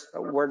 where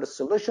the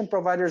solution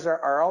providers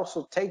are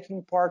also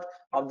taking part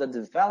of the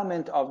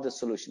development of the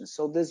solutions.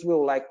 So this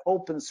will like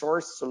open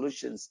source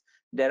solutions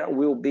that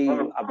will be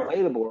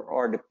available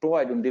or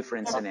deployed in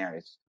different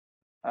scenarios.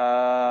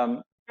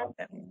 And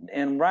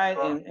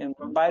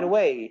by the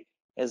way,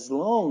 as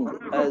long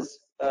as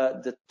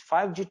the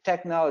 5G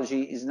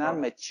technology is not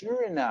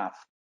mature enough,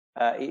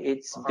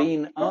 it's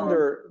been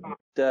under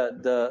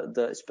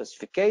the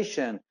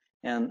specification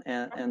and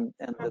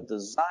the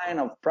design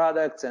of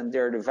products and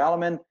their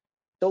development.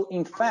 So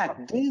in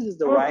fact, this is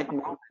the right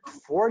moment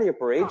for the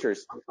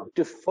operators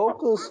to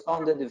focus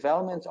on the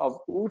development of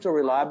ultra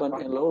reliable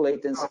and low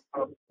latency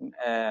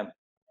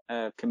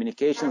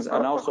communications,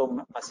 and also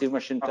massive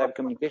machine type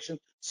communication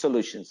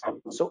solutions.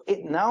 So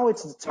now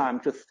it's the time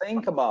to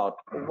think about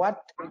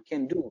what we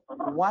can do,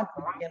 what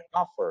we can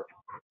offer.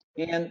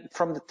 And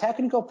from the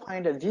technical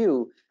point of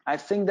view, I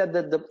think that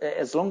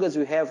as long as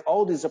we have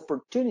all these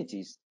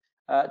opportunities,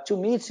 to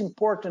me it's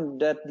important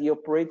that the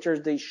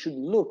operators, they should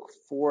look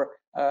for,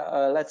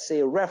 let's say,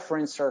 a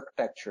reference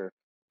architecture.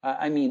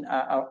 an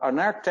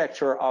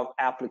architecture of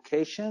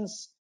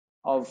applications,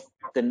 of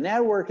the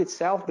network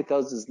itself,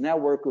 because this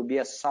network will be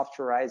a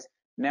softwareized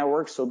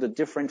network, so the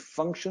different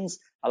functions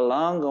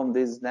along on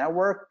this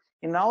network,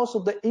 and also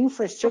the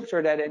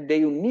infrastructure that they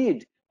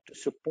need to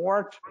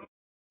support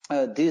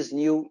these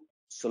new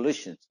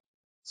solutions.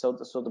 So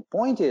the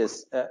point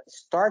is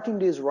starting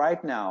this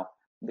right now,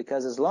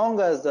 because as long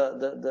as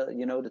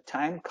the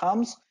time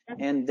comes,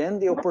 and then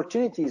the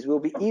opportunities will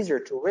be easier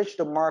to reach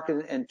the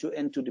market and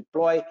to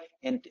deploy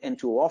and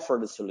to offer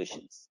the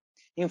solutions.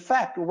 In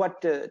fact,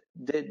 what the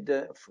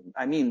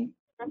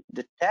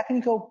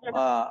technical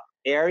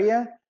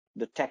area,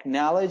 the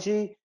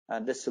technology,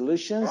 the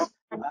solutions,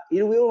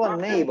 it will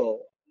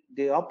enable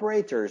the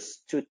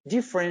operators to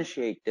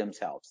differentiate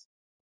themselves.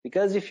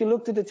 Because if you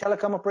look to the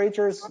telecom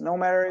operators, no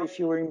matter if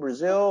you're in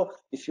Brazil,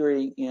 if you're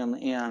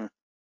in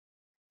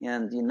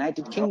the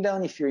United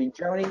Kingdom, if you're in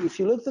Germany, if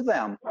you look to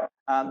them,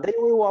 they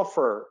will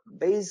offer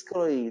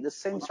basically the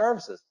same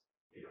services.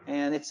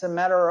 And it's a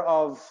matter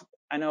of,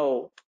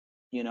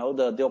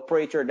 the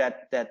operator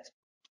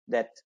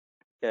that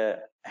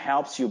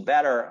helps you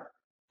better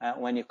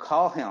when you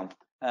call him.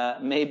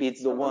 Maybe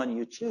it's the one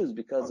you choose,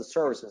 because the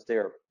services,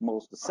 they're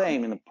most the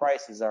same and the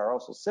prices are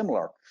also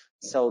similar.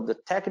 So the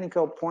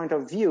technical point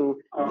of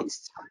view,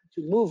 it's time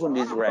to move in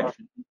this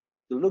direction,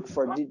 to look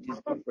for this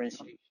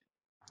differentiation.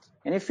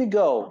 And if we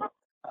go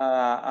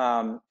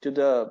to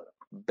the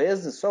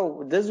business,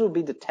 so this will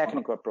be the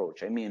technical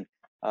approach.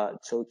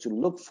 So to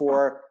look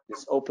for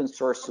these open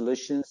source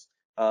solutions,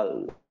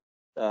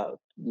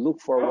 look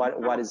for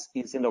what is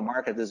in the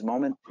market at this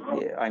moment,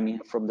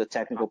 from the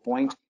technical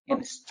point,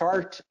 and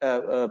start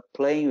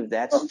playing with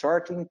that,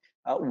 starting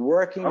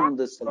working on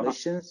the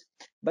solutions.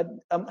 But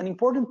an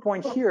important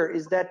point here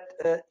is that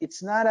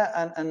it's not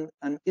an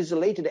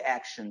isolated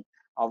action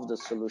of the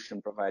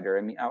solution provider,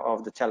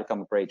 of the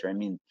telecom operator,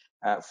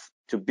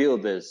 to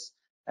build this.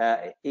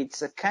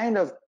 It's a kind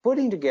of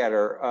putting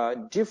together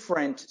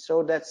different,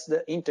 so that's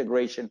the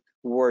integration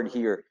word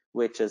here,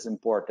 which is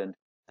important.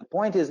 The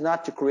point is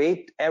not to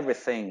create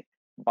everything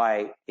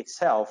by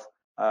itself,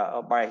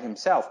 by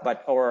himself,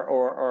 but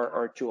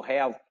or to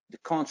have the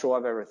control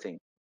of everything,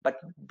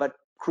 but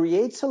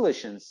create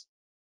solutions,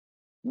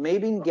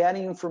 maybe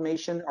getting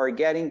information or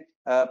getting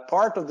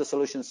part of the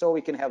solution, so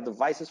we can have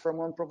devices from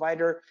one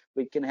provider,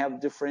 we can have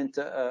different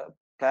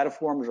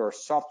platforms or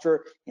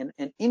software,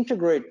 and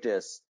integrate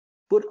this,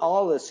 put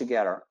all this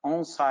together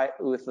on site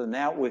with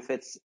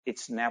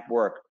its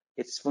network,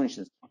 its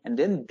functions, and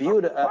then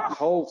build a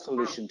whole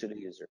solution to the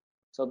user.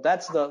 So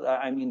that's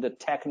the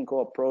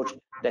technical approach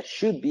that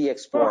should be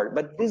explored.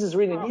 But this is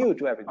really new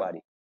to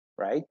everybody,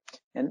 right?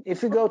 And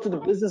if you go to the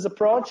business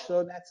approach,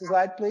 so next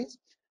slide, please.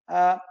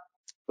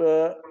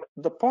 The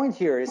point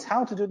here is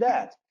how to do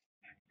that.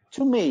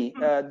 To me,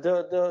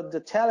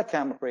 the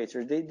telecom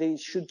operators, they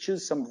should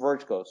choose some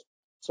verticals.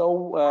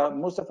 So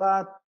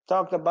Moustafa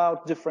talked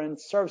about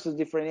different services,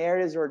 different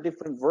areas, or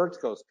different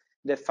verticals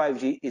that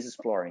 5G is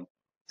exploring.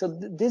 So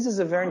this is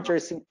a very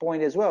interesting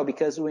point as well,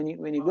 because when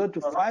you go to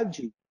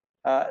 5G,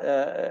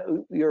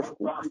 your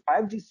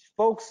 5G is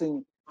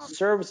focusing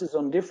services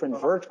on different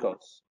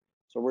verticals.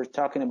 So we're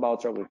talking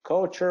about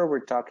agriculture, we're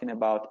talking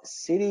about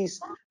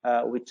cities,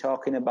 we're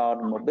talking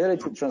about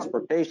mobility,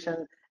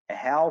 transportation,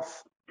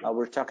 health,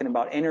 we're talking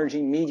about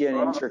energy, media, and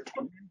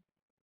entertainment.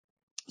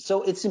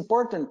 So it's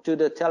important to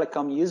the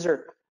telecom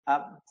user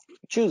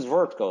choose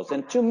verticals.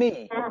 And to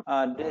me,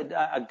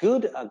 a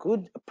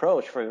good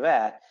approach for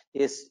that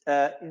is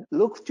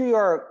look to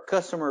your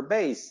customer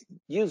base,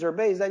 user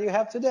base that you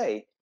have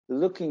today.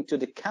 looking to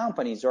the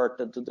companies or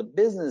to the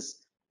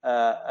business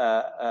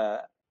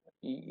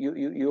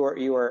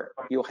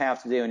you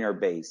have today on your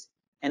base.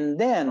 And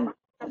then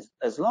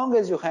as long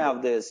as you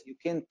have this, you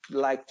can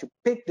like to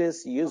pick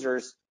these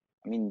users,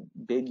 I mean,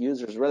 big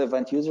users,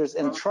 relevant users,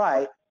 and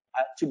try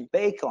to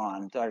bake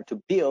on or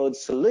to build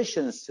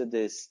solutions to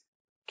this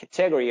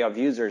category of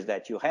users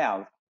that you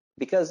have,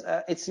 because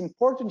it's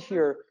important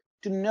here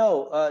to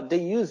know the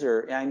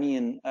user. I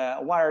mean,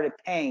 what are the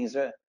pains,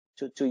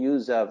 to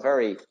use a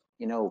very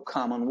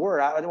common word,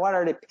 what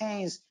are the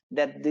pains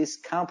that these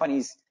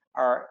companies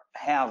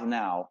have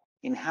now,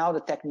 and how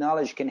the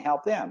technology can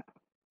help them.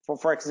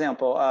 For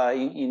example,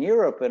 in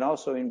Europe and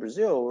also in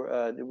Brazil,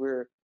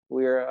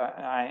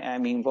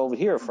 I'm involved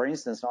here, for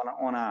instance,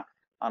 on a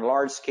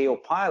large scale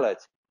pilot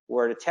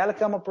where the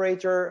telecom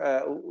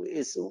operator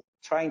is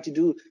trying to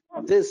do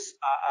this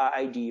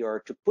idea, or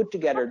to put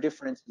together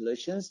different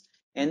solutions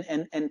and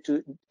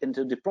to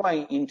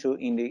deploy in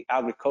the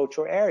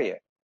agricultural area.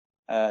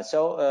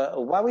 So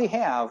what we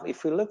have,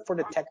 if we look for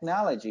the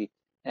technology,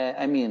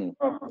 I mean,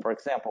 for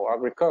example,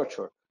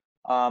 agriculture.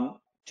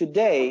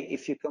 Today,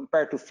 if you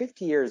compare to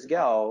 50 years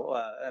ago,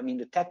 I mean,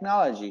 the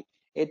technology,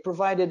 it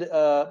provided,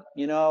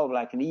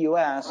 like in the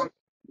US,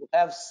 you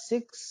have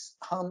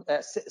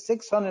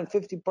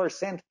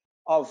 650%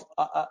 of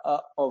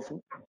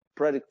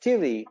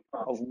productivity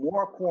of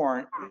more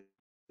corn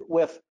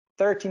with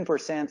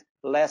 13%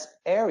 less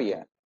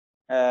area.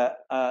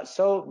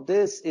 So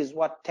this is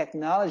what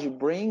technology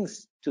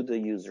brings to the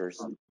users,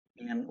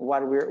 and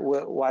what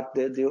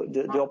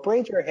the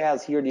operator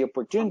has here, the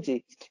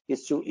opportunity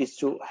is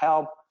to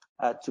help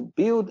to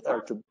build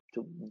or to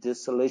the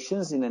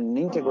solutions in an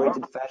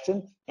integrated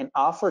fashion and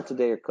offer to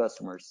their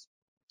customers.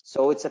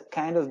 So it's a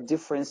kind of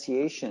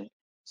differentiation.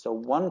 So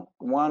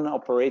one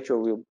operator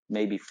will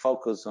maybe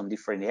focus on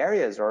different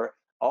areas, or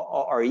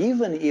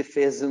even if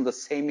it's in the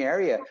same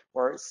area,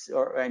 or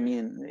I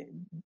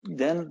mean,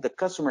 then the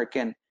customer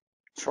can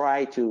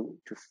try to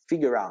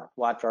figure out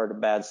what are the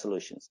bad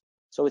solutions.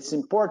 So it's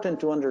important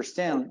to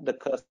understand the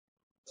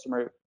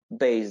customer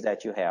base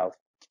that you have.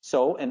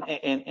 So and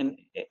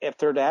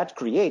after that,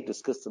 create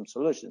these custom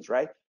solutions,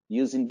 right?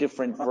 Using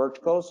different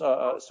verticals.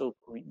 So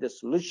the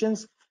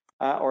solutions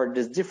or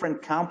these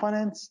different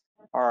components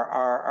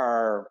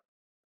are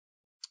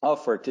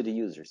offered to the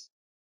users.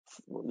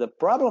 The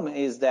problem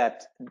is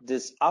that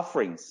these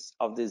offerings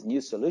of these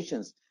new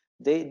solutions,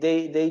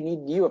 they need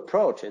new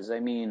approaches. I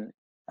mean,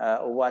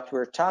 what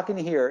we're talking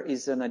here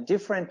is in a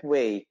different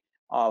way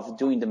of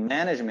doing the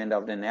management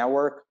of the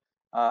network,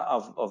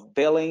 of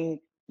billing,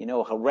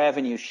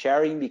 revenue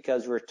sharing,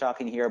 because we're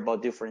talking here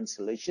about different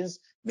solutions,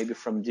 maybe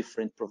from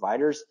different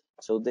providers.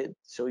 So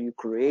you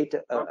create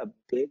a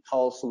big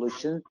whole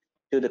solution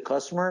to the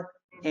customer,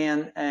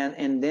 and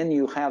then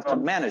you have to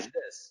manage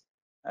this.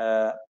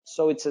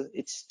 So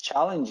it's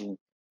challenging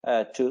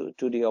to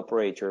the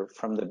operator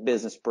from the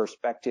business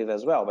perspective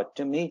as well. But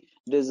to me,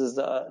 this is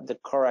the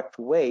correct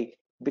way,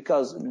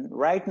 because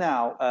right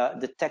now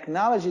the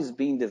technology is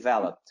being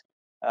developed,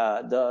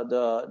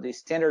 the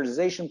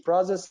standardization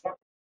process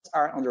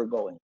are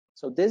undergoing.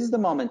 So this is the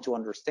moment to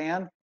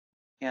understand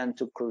and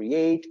to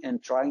create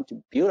and trying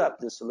to build up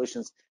the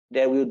solutions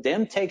that will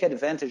then take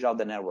advantage of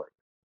the network.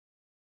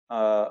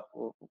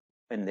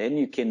 And then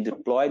you can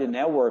deploy the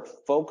network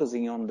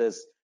focusing on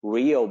this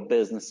real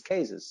business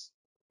cases.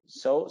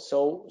 So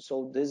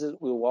this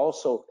will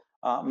also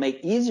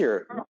make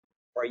easier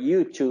for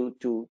you to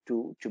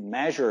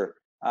measure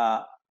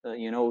the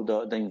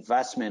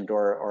investment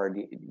or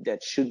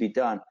that should be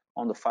done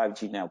on the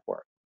 5G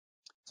network.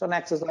 So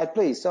next slide,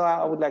 please. So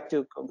I would like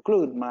to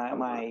conclude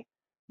my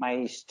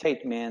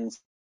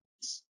statements.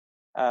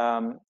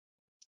 To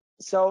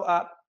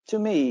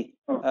me,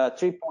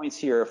 3 points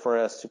here for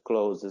us to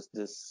close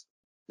this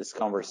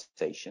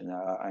conversation.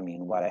 I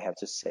mean, what I have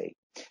to say.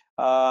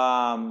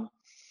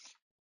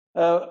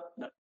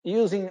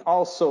 Using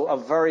also a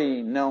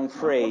very known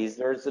phrase,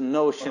 there's a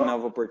notion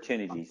of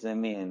opportunities. I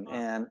mean,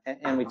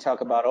 and we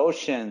talk about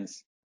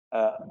oceans,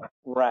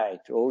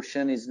 right?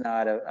 Ocean is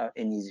not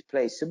an easy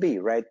place to be,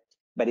 right?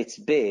 But it's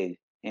big,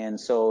 and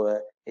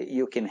so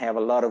you can have a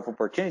lot of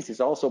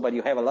opportunities also, but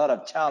you have a lot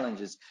of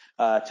challenges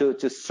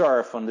to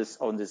surf on this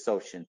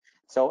ocean.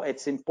 So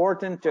it's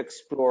important to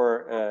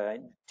explore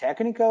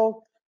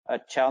technical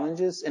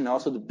challenges and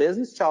also the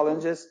business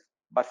challenges,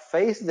 but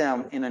face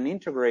them in an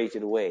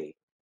integrated way.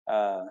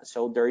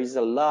 So there is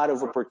a lot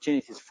of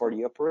opportunities for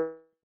the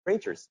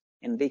operators,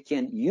 and they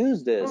can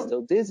use this.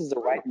 So this is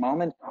the right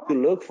moment to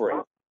look for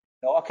it.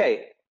 So,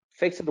 okay,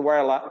 fixed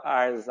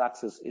wireless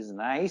access is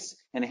nice.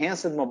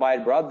 Enhanced mobile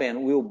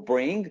broadband will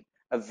bring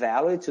a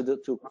value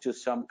to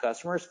some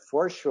customers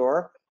for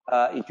sure.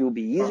 It will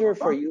be easier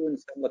for you in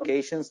some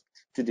locations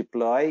to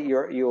deploy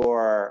your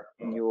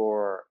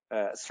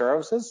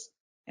services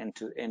and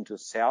to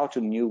sell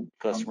to new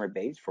customer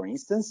base, for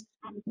instance.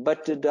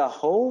 But the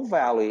whole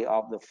value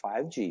of the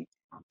 5G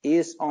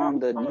is on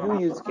the new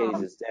use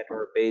cases that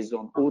are based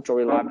on ultra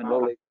reliable low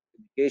latency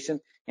communication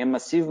and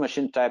massive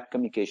machine type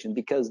communication,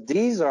 because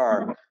these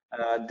are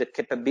the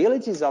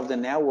capabilities of the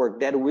network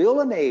that will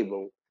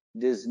enable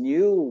this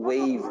new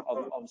wave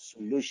of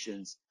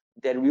solutions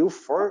that will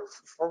for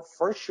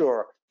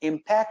sure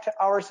impact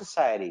our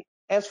society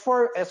as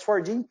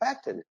 4G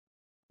impacted.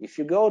 If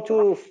you go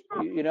to, if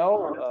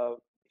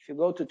you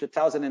go to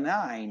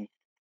 2009,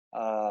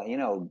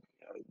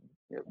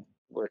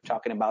 we're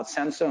talking about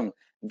Samsung.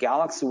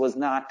 Galaxy was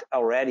not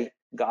already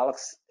in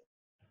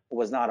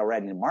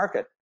the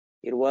market.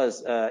 It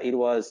was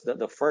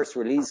the first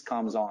release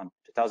comes on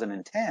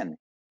 2010,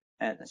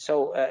 and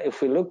so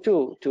if we look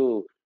to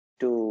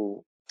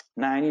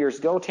 9 years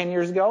ago, 10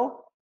 years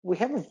ago, we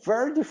have a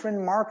very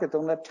different market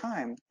on that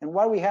time and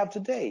what we have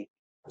today.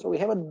 So we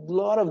have a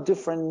lot of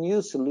different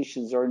new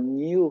solutions or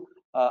new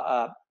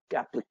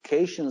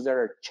applications that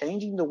are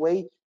changing the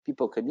way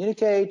people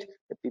communicate,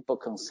 that people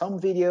consume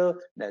video,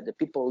 that the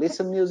people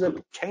listen music,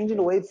 changing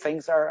the way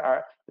things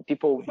are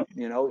people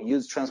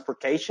use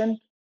transportation.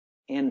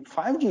 And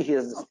 5G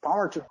has this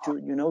power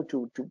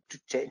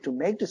to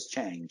make this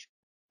change.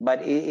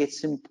 But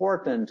it's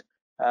important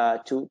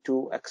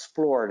to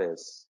explore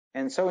this.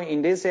 And so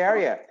in this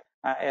area,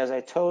 as I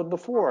told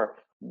before,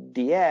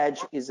 the edge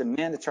is a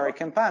mandatory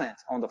component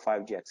on the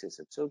 5G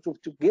system. So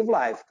to give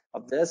life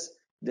of this,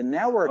 the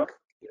network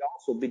will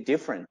also be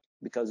different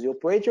because the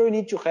operator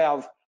need to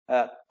have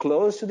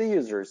close to the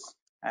users,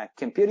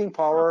 computing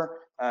power,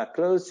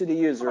 close to the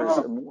users,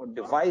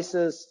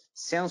 devices,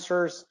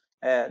 sensors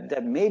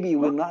that maybe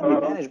will not be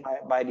managed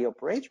by the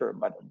operator,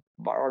 but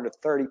by other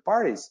third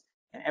parties,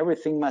 and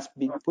everything must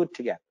be put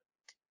together.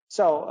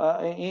 So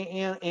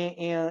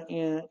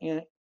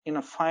in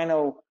a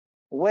final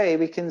way,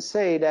 we can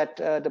say that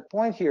the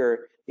point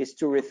here is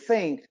to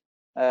rethink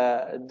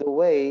the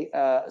way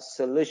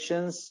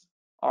solutions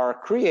are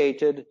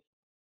created,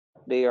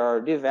 they are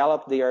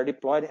developed, they are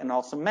deployed, and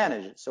also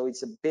managed. So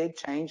it's a big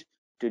change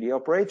to the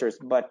operators,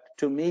 but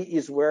to me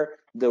is where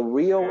the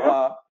real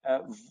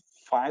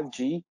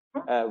 5G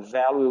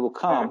value will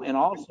come, and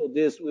also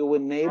this will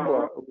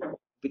enable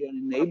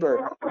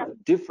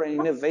different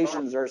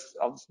innovations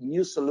of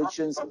new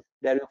solutions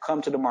that will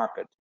come to the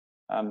market.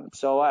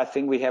 So I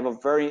think we have a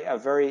very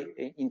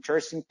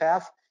interesting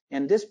path,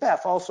 and this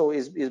path also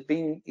is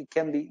being, it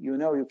can be,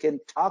 you can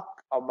talk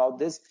about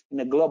this in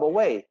a global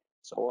way.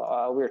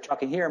 So we're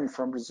talking here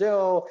from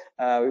Brazil,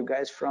 you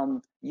guys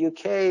from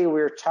UK,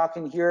 we're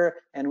talking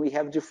here, and we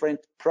have different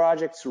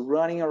projects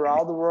running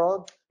around the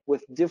world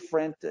with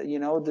different,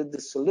 the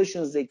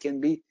solutions, they can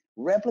be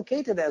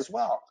replicated as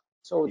well.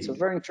 So it's a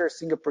very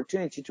interesting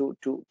opportunity to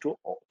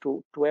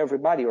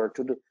everybody, or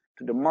to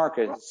the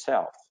market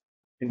itself.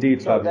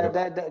 Indeed, so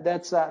Flavio.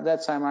 That's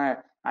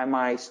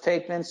my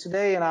statements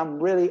today, and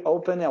I'm really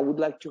open. I would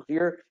like to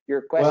hear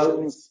your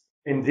questions.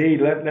 Well,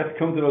 indeed, let's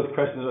come to those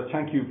questions.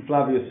 Thank you,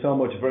 Flavio, so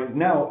much.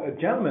 Now,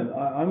 gentlemen,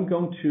 I'm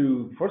going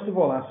to first of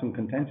all ask some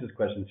contentious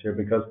questions here,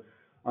 because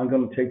I'm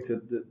going to take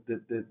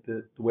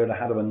the way the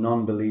hat of a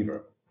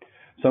non-believer.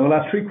 So I'm going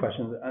to ask three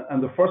questions,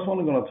 and the first one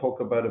I'm going to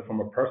talk about it from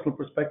a personal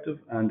perspective,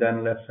 and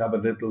then let's have a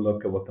little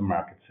look at what the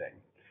market's saying.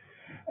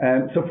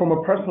 So from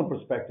a personal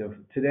perspective,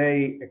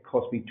 today it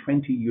costs me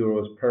 20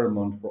 euros per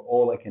month for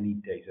all I can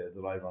eat data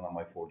that I run on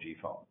my 4G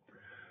phone.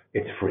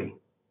 It's free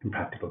in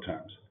practical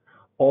terms.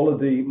 All of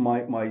the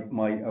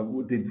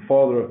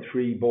father of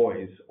three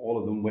boys, all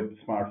of them with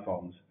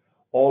smartphones,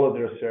 all of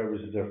their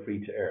services are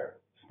free to air.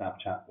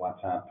 Snapchat,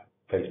 WhatsApp,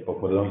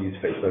 Facebook. Well, they don't use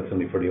Facebook, it's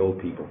only for the old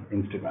people.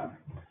 Instagram.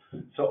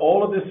 So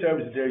all of the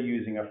services they're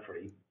using are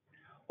free.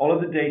 All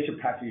of the data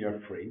practically are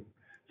free.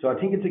 So I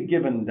think it's a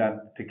given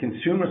that the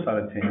consumer side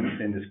of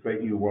things in this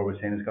great new world we're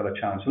saying has got a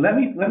challenge. So let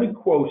me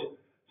quote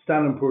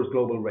Standard & Poor's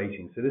Global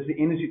Rating. So this is the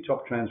industry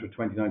top trends for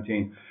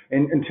 2019.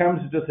 In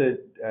terms of just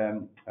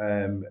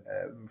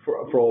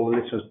for all the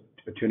listeners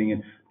tuning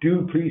in,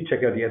 do please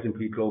check out the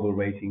S&P Global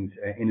Ratings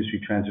industry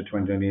trends for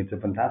 2019. It's a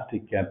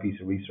fantastic piece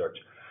of research.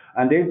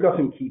 And they've got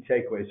some key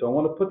takeaways. So I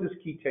want to put this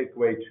key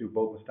takeaway to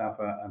both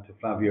Moustafa and to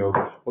Flavio.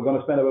 We're going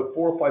to spend about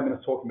 4 or 5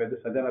 minutes talking about this,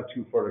 and then I have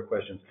 2 further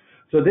questions.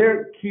 So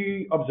their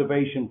key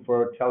observation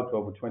for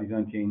telco for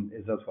 2019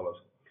 is as follows.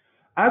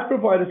 As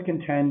providers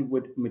contend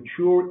with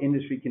mature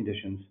industry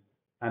conditions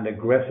and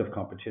aggressive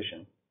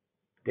competition,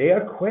 they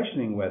are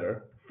questioning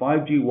whether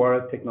 5G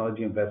wireless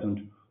technology investment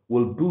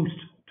will boost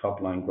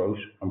top-line growth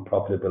and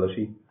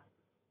profitability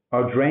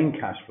or drain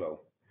cash flow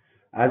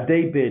as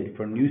they bid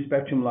for new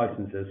spectrum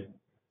licenses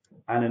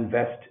and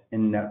invest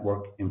in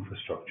network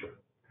infrastructure.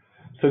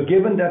 So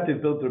given that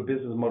they've built their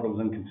business models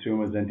and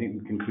consumers, I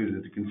think we concluded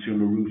that the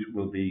consumer route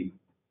will be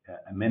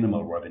a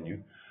minimal revenue.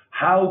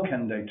 How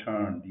can they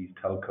turn these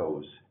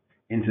telcos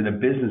into the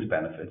business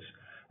benefits?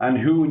 And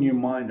who in your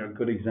mind are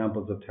good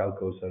examples of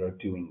telcos that are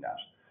doing that?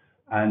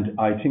 And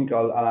I think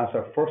I'll ask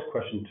our first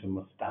question to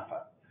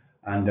Moustafa,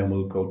 and then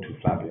we'll go to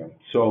Flavio.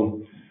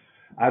 So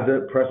as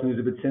a person who's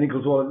a bit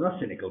cynical, well, not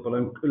cynical, but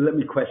let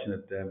me question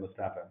it,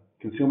 Moustafa.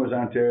 Consumers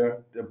aren't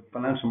there. The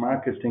financial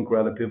markets think we're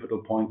at a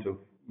pivotal point of,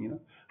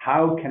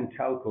 how can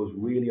telcos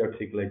really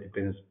articulate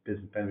the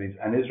business benefits?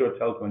 And is there a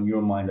telco in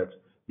your mind that's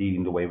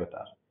leading the way with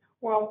that?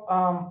 Well,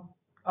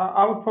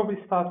 I would probably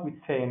start with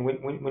saying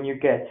when you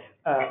get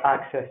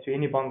access to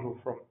any bundle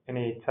from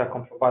any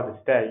telecom provider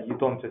today, you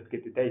don't just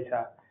get the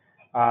data.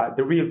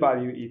 The real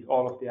value is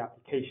all of the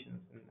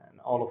applications and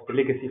all of the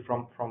legacy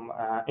from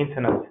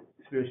internet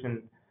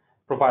solution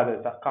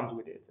providers that comes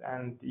with it.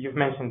 And you've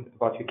mentioned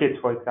about your kids,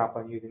 for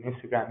example, using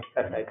Instagram,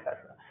 etc., etc.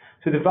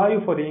 So the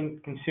value for the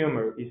end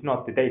consumer is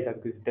not the data,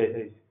 because the data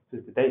is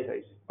just the data,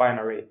 it's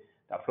binary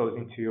that flows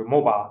into your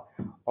mobile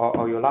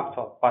or your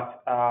laptop.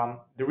 But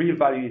the real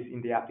value is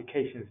in the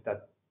applications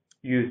that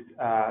use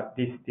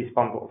these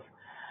bundles.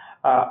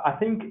 I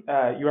think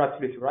you're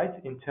absolutely right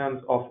in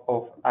terms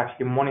of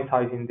actually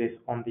monetizing this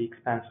on the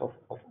expense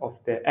of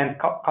the end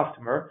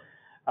customer.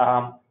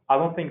 I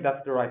don't think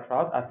that's the right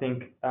route. I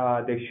think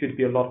there should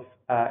be a lot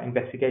of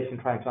investigation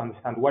trying to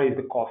understand what is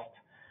the cost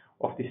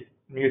of this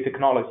new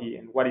technology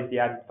and what is the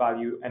added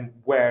value and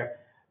where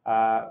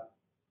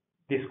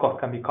this cost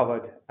can be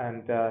covered,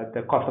 and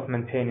the cost of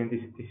maintaining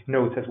these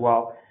nodes as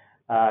well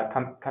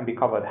can be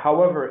covered.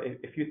 However,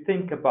 if you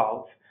think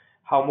about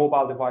how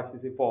mobile devices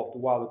evolved a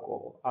while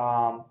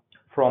ago,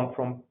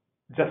 from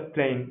just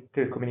plain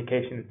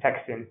telecommunication and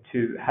texting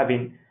to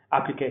having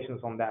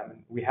applications on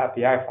them. We have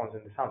the iPhones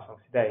and the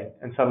Samsungs today,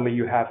 and suddenly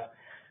you have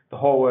the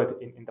whole world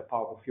in the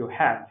palm of your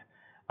hand.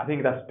 I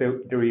think that's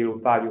the real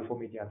value for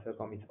media and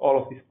telecom. It's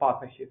all of these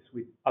partnerships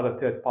with other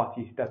third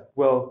parties that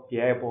will be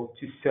able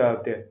to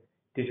serve the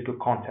digital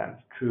content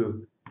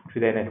through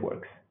their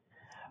networks.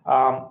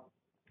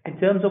 In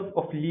terms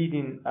of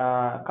leading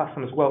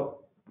customers,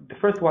 well, the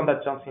first one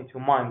that jumps into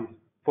mind is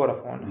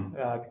Vodafone,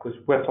 because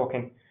we're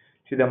talking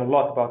to them a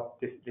lot about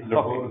this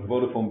topic.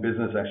 Vodafone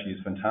Business actually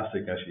is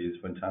fantastic.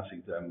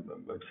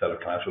 Seller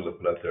collateral to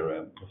put out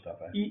there,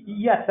 Moustafa.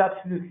 Yes,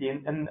 absolutely.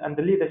 And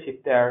the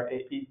leadership there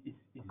is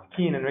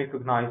keen and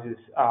recognizes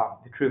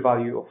the true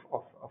value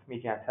of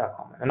media and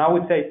telecom. And I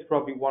would say it's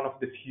probably one of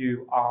the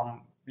few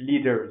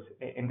leaders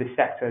in the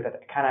sector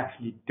that can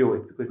actually do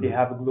it, because they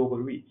have a global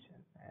reach.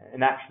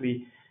 And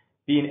actually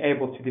being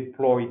able to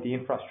deploy the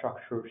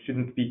infrastructure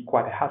shouldn't be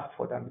quite a hassle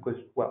for them, because,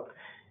 well,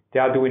 they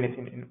are doing it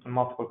in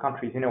multiple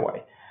countries in a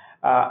way.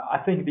 I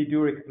think they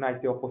do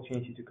recognize the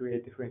opportunity to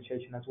create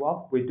differentiation as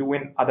well. We're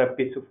doing other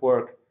bits of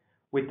work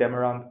with them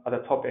around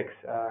other topics,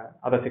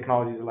 other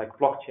technologies like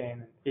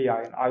blockchain,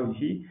 AI, and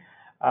IoT.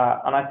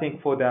 And I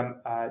think for them,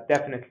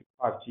 definitely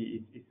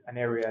 5G is an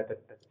area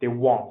that they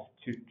want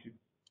to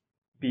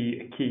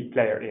be a key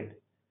player in.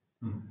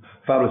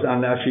 Fabulous.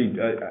 And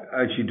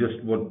actually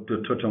just want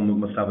to touch on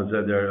what Moustafa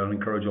said there and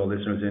encourage all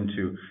listeners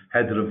to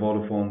head to the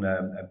Vodafone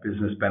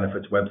Business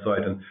Benefits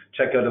website and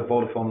check out the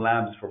Vodafone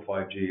Labs for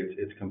 5G.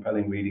 It's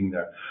compelling reading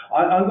there.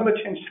 I'm going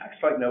to change tack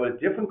right now with a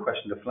different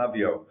question to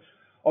Flavio.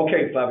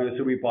 Okay, Flavio,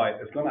 so we buy it.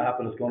 It's going to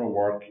happen. It's going to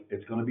work.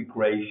 It's going to be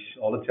great.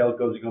 All the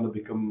telcos are going to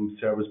become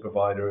service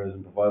providers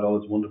and provide all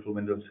these wonderful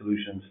Windows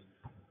solutions.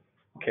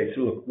 Okay,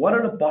 so look, what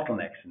are the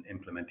bottlenecks in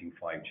implementing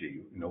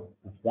 5G?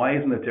 Why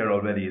isn't it there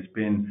already? It's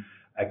been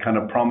a kind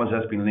of promise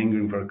that's been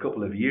lingering for a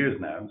couple of years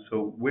now.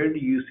 So where do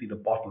you see the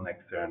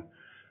bottlenecks there, and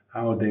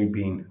how are they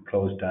being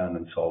closed down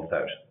and solved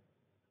out?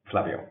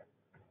 Flavio.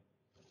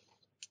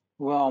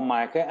 Well,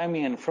 Mike, I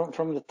mean,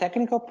 from the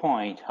technical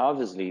point,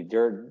 obviously,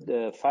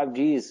 the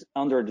 5G is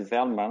under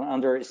development,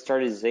 under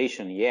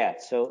standardization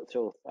yet. So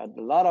a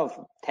lot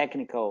of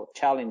technical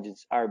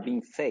challenges are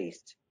being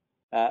faced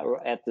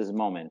at this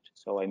moment.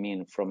 So I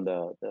mean, from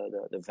the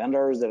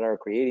vendors that are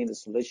creating the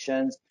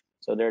solutions,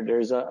 so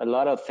there's a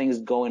lot of things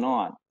going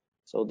on.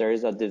 So there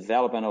is a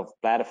development of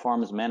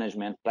platforms,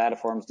 management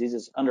platforms. This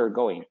is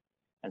undergoing,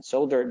 and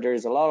so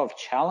there's a lot of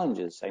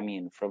challenges. I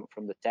mean, from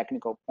the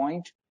technical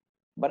point,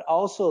 but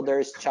also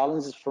there's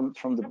challenges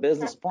from the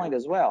business point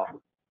as well.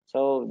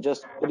 So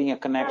just putting a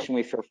connection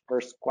with your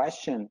first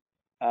question,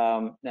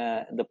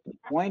 the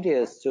point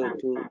is to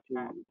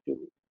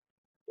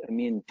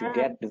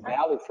get the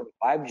value from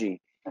 5G,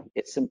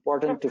 it's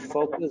important to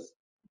focus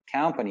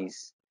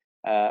companies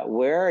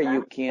where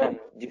you can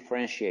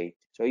differentiate.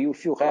 So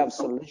if you have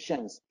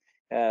solutions,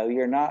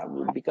 you're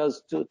not,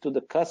 because to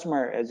the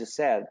customer, as you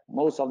said,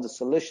 most of the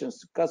solutions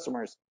to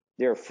customers,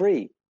 they're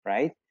free,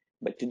 right?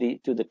 But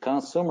to the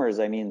consumers,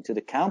 I mean, to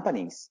the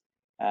companies,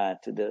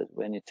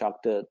 when you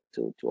talk to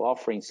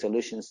offering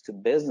solutions to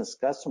business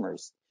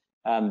customers,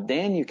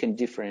 then you can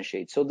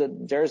differentiate. So that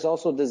there's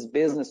also this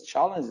business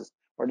challenges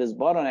or this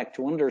bottleneck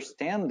to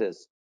understand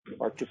this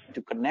or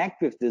to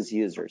connect with these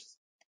users.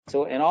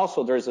 So, and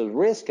also there's a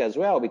risk as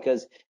well,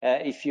 because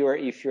if you're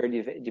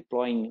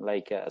deploying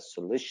like a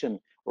solution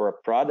or a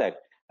product,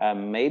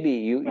 maybe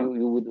you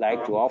would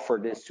like to offer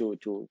this to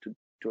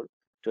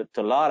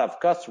a lot of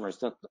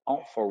customers, not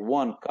for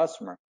one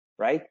customer,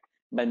 right?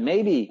 But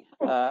maybe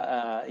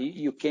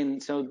you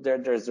can. So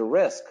there's a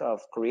risk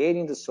of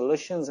creating the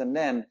solutions and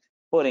then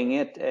putting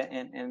it,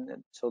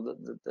 and so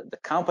the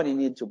company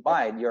needs to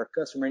buy it, your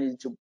customer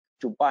needs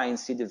to buy and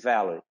see the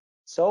value.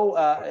 So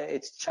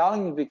it's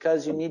challenging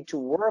because you need to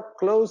work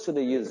close to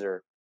the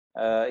user.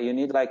 You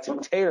need like to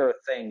tailor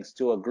things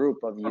to a group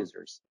of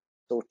users.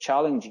 So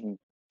challenging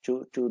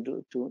to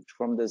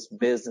from this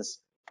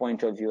business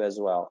point of view as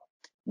well.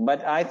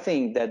 But I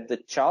think that the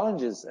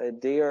challenges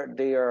they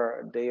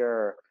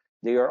are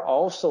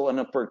also an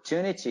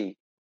opportunity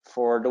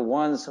for the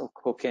ones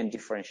who can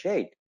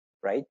differentiate,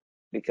 right?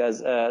 Because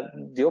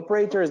the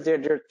operators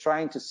they're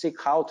trying to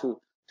seek how to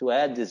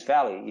add this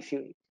value. If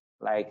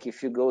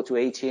you go to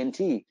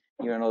AT&T,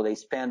 they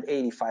spend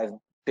 $85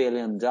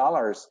 billion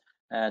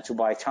to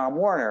buy Time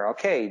Warner.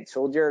 Okay,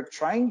 so they're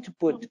trying to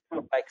put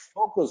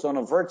focus on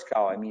a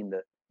vertical. I mean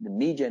the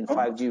media and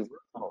 5G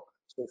vertical.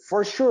 So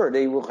for sure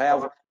they will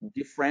have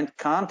different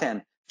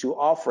content to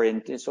offer,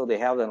 and so they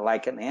have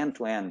an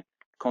end-to-end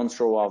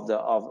control of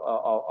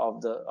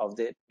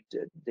the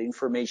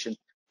information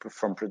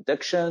from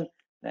production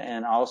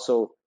and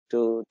also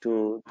to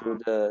the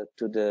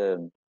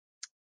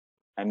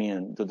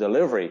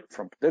delivery,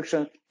 from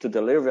production to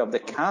delivery of the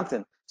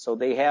content. So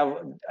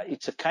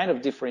it's a kind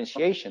of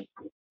differentiation.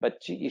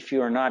 But if you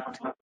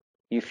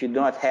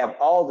don't have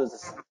all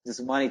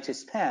this money to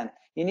spend,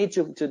 you need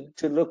to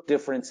look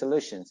different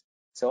solutions.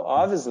 So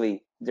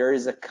obviously there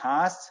is a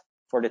cost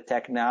for the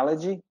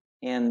technology,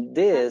 and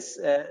this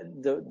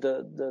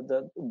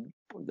the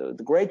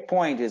great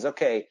point is,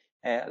 okay,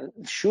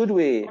 should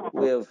we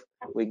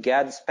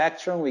get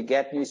spectrum, we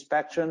get new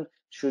spectrum,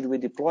 should we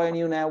deploy a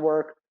new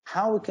network?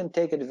 How we can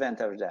take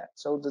advantage of that?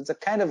 So there's a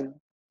kind of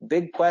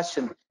big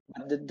question.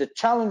 The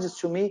challenges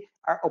to me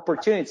are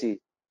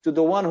opportunity to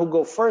the one who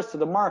go first to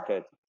the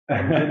market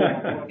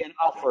and can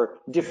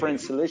offer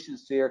different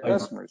solutions to your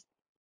customers.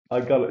 I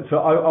got it. So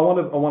I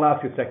want to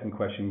ask you a second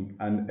question,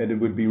 and it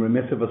would be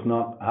remiss of us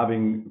not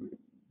having,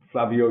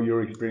 Flavio,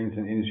 your experience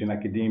in industry and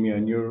academia,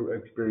 and your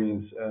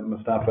experience,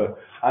 Moustafa,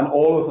 and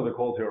all of us on the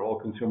calls here are all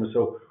consumers.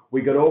 So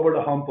we got over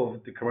the hump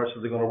of the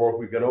commercials are going to work.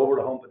 We got over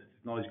the hump of the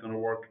technology is going to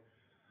work.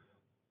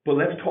 But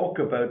let's talk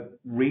about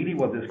really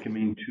what this can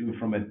mean too,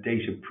 from a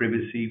data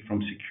privacy,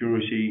 from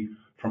security,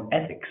 from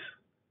ethics.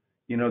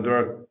 There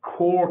are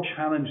core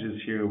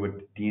challenges here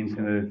with the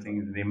Internet of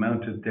Things, the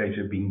amount of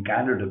data being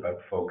gathered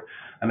about folk.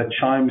 And it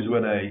chimes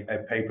with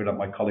a paper that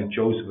my colleague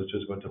Joseph was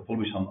just about to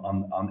publish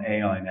on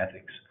AI and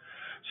ethics.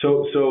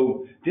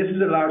 So this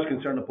is a large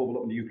concern that bubbled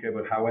up in the UK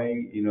about how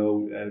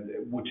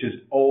which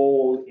is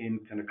all in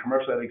kind of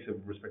commercial ethics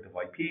of respect of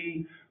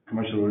IP,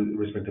 commercial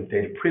respect of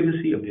data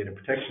privacy, of data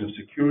protection, of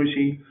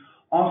security.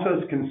 Also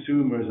as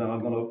consumers, and I'm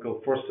going to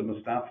go first to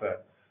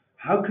Moustafa,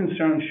 how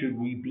concerned should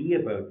we be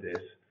about this?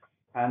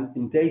 And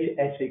in data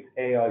ethics,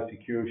 AI,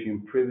 security,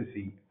 and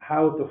privacy,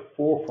 how at the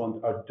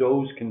forefront are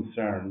those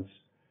concerns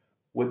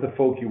with the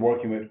folk you're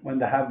working with when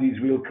they have these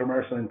real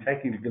commercial and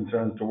technical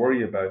concerns to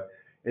worry about?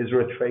 Is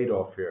there a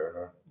trade-off here?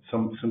 Or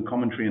some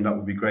commentary, and that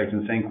would be great.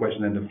 And the same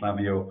question then to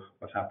Flavio,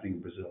 what's happening in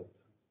Brazil?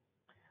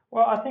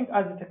 Well, I think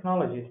as a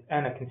technologist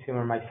and a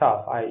consumer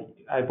myself, I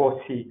both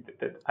see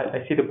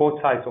I see the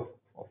both sides of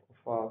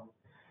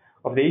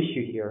the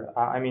issue here.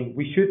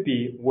 We should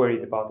be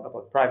worried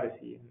about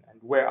privacy and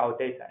where our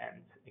data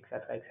ends,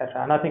 etc.,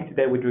 etc. And I think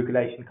today with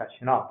regulation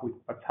catching up with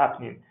what's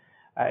happening,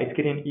 it's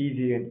getting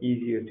easier and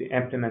easier to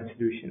implement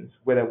solutions,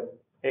 whether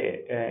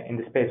in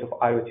the space of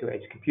IoT or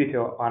edge computing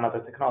or another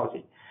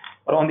technology.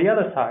 But on the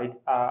other side,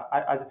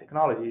 as a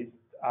technologist,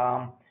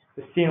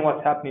 seeing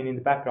what's happening in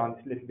the background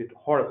is a little bit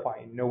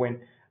horrifying, knowing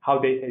how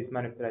data is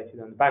manipulated in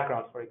the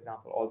background, for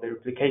example, or the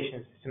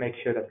replications to make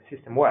sure that the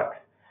system works.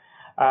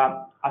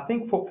 I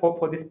think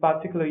for this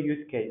particular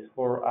use case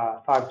for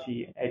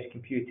 5G edge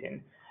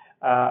computing,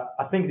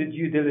 I think the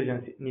due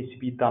diligence needs to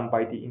be done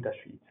by the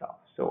industry itself.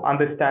 So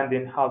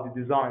understanding how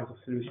the designs of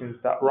solutions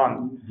that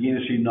run. The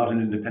industry, not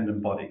an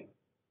independent body.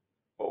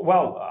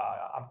 Well,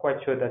 I'm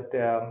quite sure that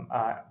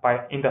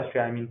by industry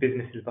I mean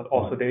businesses, but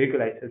also the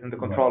regulators and the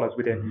controllers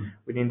within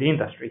the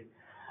industry.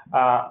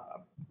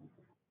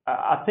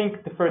 I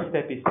think the first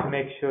step is to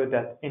make sure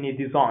that any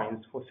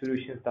designs for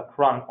solutions that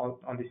run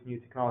on these new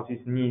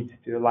technologies need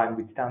to align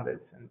with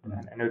standards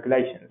and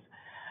regulations.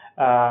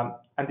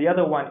 And the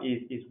other one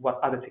is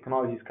what other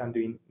technologies can do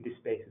in this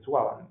space as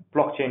well. And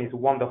blockchain is a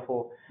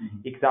wonderful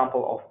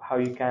example of how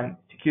you can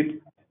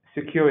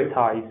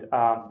securitize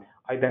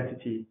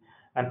identity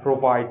and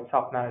provide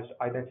self-managed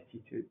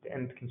identity to the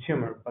end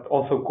consumer, but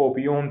also go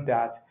beyond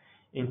that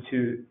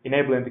into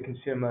enabling the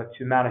consumer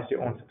to manage their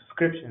own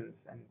subscriptions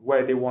and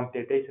where they want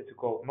their data to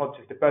go, not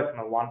just the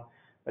personal one,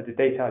 but the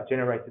data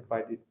generated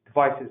by the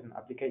devices and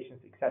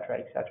applications, etc.,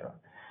 etc.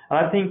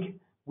 And I think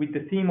with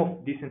the theme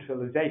of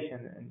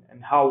decentralization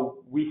and how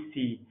we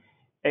see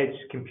edge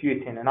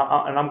computing, and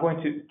I'm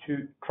going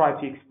to try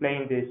to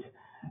explain this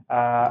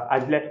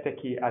as less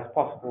techy as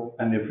possible.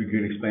 And if we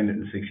could explain it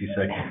in 60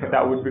 seconds.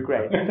 That would be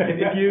great.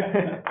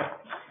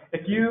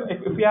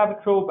 If we have a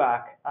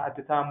throwback at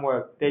the time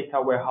where data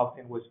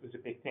warehousing was a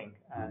big thing,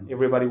 and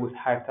everybody was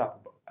hyped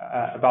up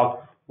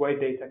about where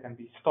data can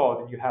be stored,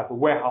 and you have a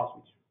warehouse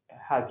which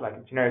has like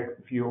a generic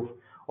view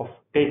of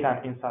data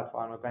and insights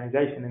for an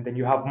organization, and then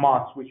you have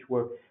masts which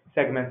were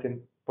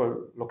segmented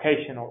per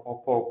location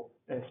or for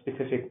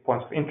specific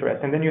points of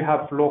interest, and then you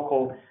have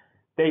local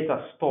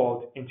data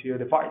stored into your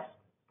device.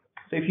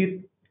 So if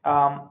you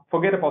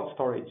Forget about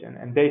storage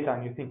and data,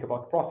 and you think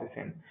about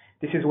processing.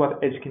 This is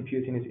what edge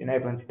computing is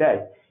enabling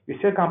today. You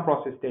still can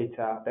process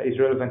data that is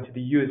relevant to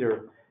the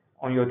user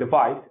on your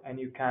device, and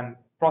you can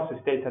process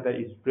data that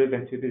is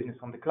relevant to business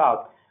on the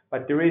cloud.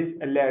 But there is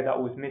a layer that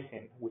was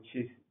missing, which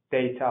is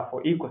data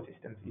for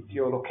ecosystems. It's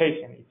your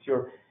location, it's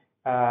your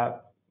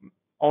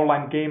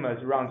online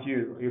gamers around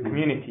you, your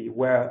community,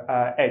 where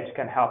edge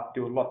can help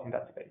do a lot in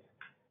that space.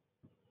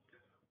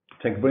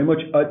 Thank you very much.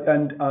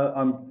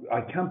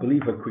 I can't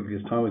believe how quickly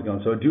this time has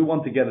gone. So I do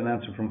want to get an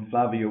answer from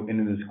Flavio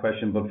in this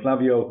question. But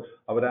Flavio,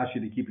 I would ask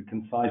you to keep it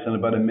concise and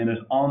about a minute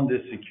on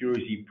this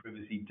security,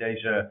 privacy,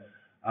 data,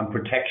 and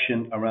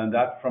protection around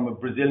that from a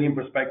Brazilian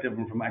perspective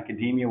and from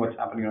academia, what's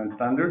happening around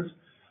standards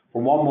for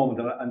one moment.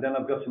 And then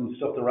I've got some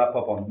stuff to wrap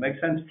up on. Make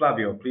sense,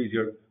 Flavio? Please,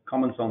 your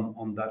comments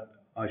on that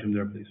item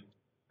there, please.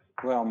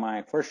 Well,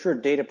 Mike, for sure,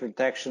 data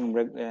protection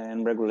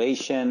and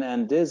regulation,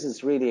 and this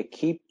is really a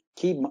key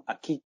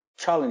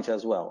challenge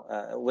as well.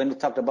 When we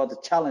talked about the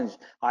challenge,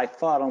 I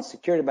thought on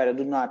security, but I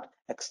do not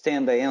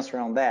extend the answer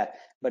on that.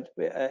 But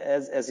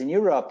as in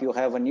Europe, you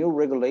have a new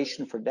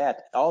regulation for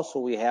that. Also,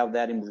 we have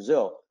that in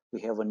Brazil.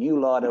 We have a new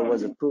law that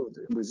was approved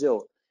in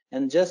Brazil.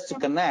 And just to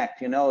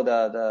connect, you know,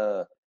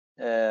 the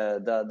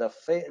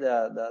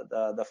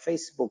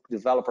Facebook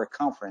developer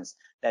conference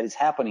that is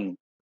happening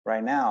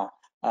right now.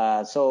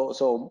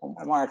 So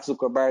Mark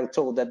Zuckerberg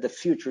told that the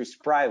future is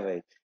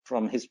private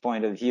from his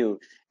point of view.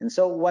 And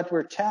so what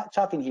we're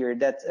talking here,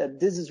 that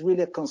this is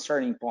really a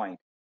concerning point,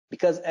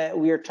 because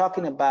we are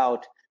talking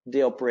about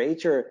the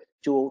operator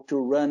to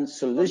run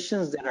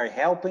solutions that are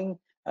helping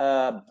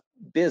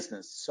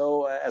business.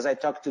 So as I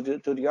talked to the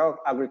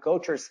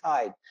agriculture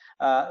side,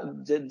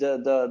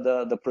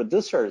 the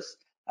producers,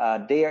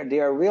 they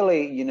are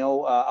really, you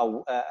know,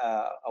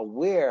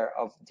 aware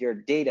of their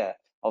data,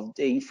 of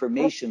the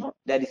information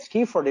that is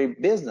key for their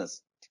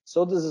business.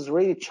 So this is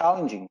really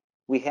challenging.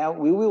 We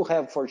will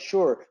have for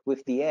sure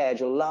with the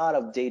edge a lot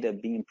of data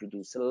being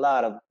produced, a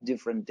lot of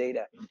different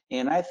data,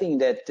 and I think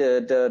that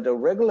the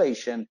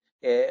regulation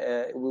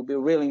will be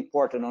really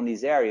important on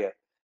this area,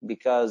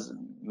 because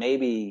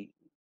maybe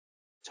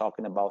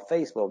talking about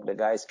Facebook, the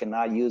guys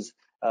cannot use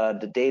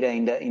the data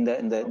in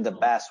the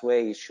best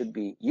way it should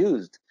be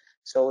used.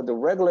 So the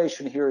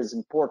regulation here is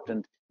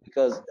important,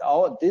 because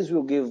all this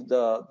will give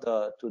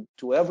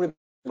to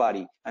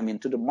everybody, I mean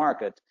to the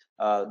market,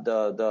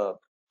 the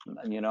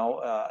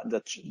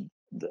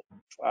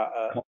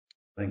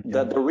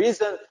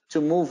reason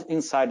to move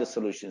inside the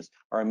solutions,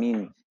 or I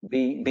mean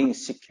being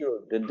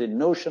secure. The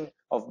notion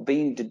of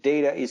being the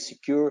data is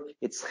secure,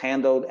 it's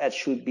handled as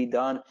should be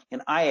done,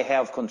 and I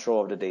have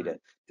control of the data.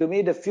 To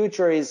me, the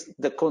future is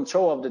the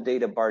control of the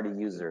data by the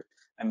user.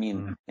 I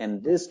mean,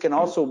 and this can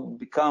also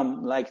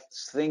become like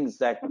things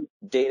like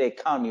data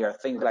economy or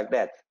things like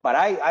that. But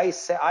I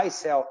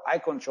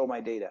control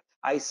my data.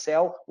 I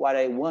sell what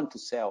I want to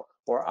sell,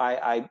 or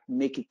I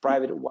make it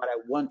private what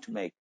I want to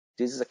make.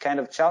 This is a kind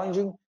of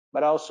challenging,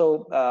 but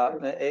also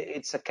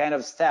it's a kind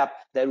of step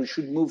that we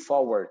should move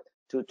forward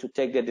to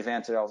take the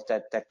advantage of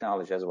that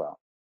technology as well.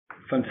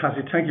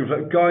 Fantastic. Thank you.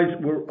 Guys,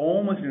 we're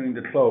almost nearing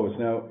the close.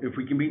 Now, if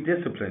we can be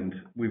disciplined,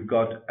 we've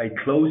got a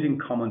closing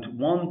comment.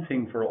 One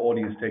thing for our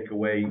audience take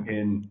away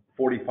in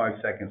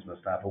 45 seconds,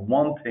 Moustafa.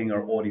 One thing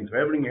our audience, for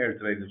everything here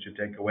today, that should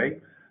take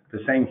away, the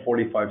same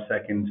 45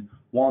 seconds,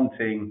 one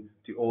thing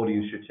the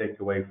audience should take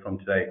away from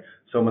today.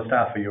 So,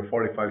 Moustafa, your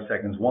 45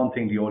 seconds, one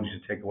thing the audience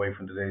should take away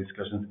from today's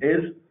discussions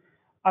is?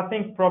 I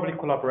think probably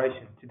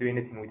collaboration to do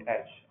anything with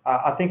edge.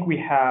 I think we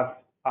have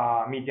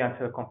media and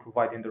telecom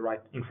providing the right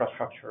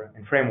infrastructure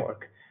and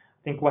framework.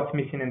 I think what's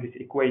missing in this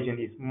equation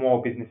is more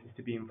businesses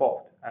to be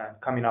involved and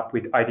coming up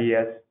with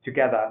ideas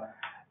together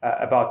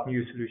about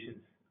new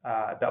solutions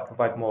that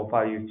provide more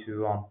value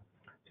to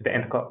the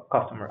end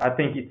customer. I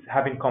think it's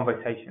having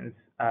conversations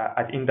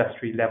at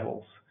industry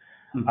levels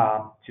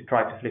to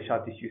try to flesh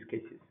out these use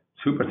cases.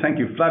 Super, thank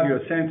you. Flavio,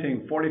 same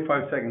thing,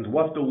 45 seconds.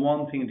 What's the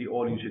one thing the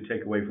audience should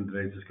take away from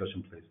today's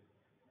discussion, please?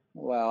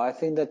 Well, I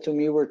think that to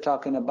me, we're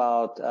talking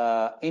about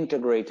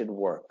integrated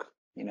work,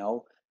 you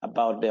know,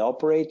 about the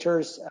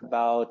operators,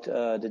 about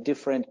the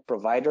different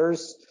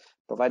providers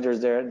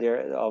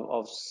there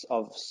of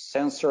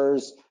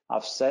sensors,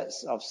 of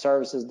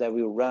services that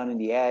we run in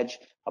the edge,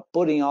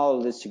 putting all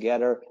of this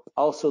together,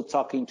 also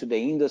talking to the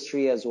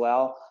industry as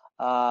well,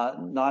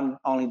 not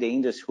only the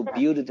industry who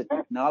build the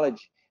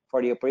technology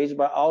for the operators,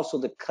 but also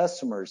the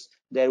customers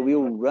that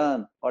will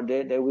run or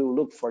that will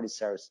look for the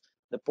service.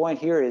 The point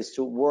here is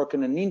to work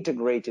in an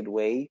integrated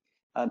way,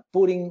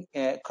 putting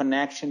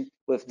connection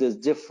with the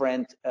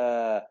different,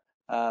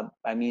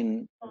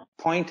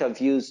 point of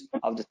views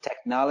of the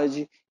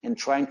technology, and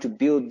trying to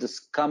build this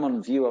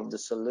common view of the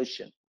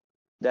solution.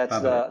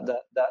 That's to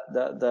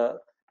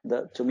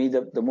me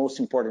the most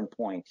important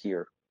point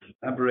here.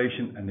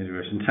 Collaboration and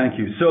integration. Thank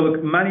you. So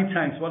look, many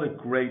thanks. What a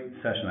great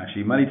session,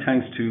 actually. Many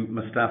thanks to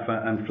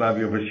Moustafa and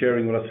Flavio for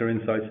sharing with us their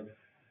insights,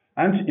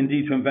 and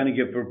indeed to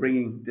Invenica for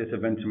bringing this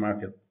event to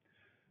market.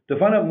 To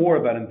find out more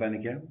about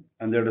Invenica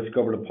and their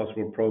Discover the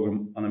Possible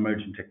program on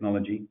emerging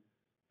technology,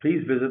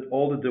 please visit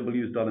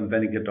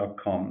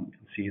allthews.invenica.com. You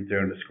can see it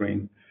there on the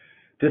screen.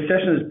 This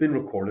session has been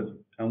recorded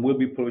and will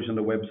be published on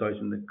the website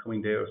in the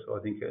coming day or so,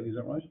 I think, is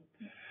that right?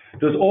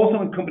 There's also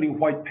an accompanying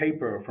white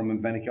paper from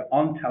Invenica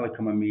on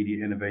telecom and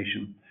media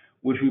innovation,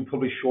 which we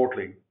publish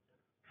shortly.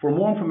 For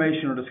more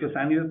information or discuss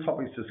any of the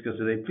topics discussed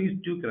today, please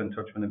do get in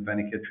touch with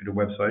Invenica through the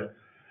website.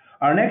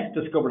 Our next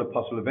Discover the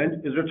Possible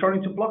event is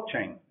returning to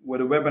blockchain,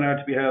 with a webinar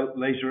to be held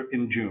later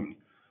in June.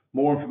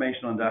 More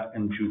information on that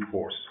in due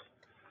course.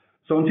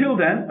 So until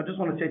then, I just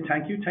want to say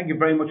thank you. Thank you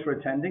very much for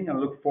attending, and I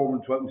look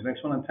forward to welcoming to the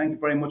next one. And thank you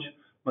very much,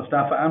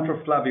 Moustafa, and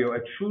for Flavio, a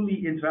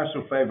truly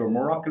international flavor,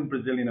 Moroccan,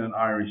 Brazilian, and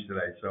Irish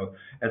today. So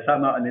is that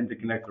not an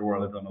interconnected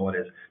world? I don't know what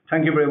it is.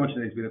 Thank you very much,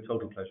 and it's been a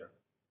total pleasure.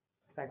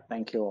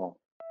 Thank you all.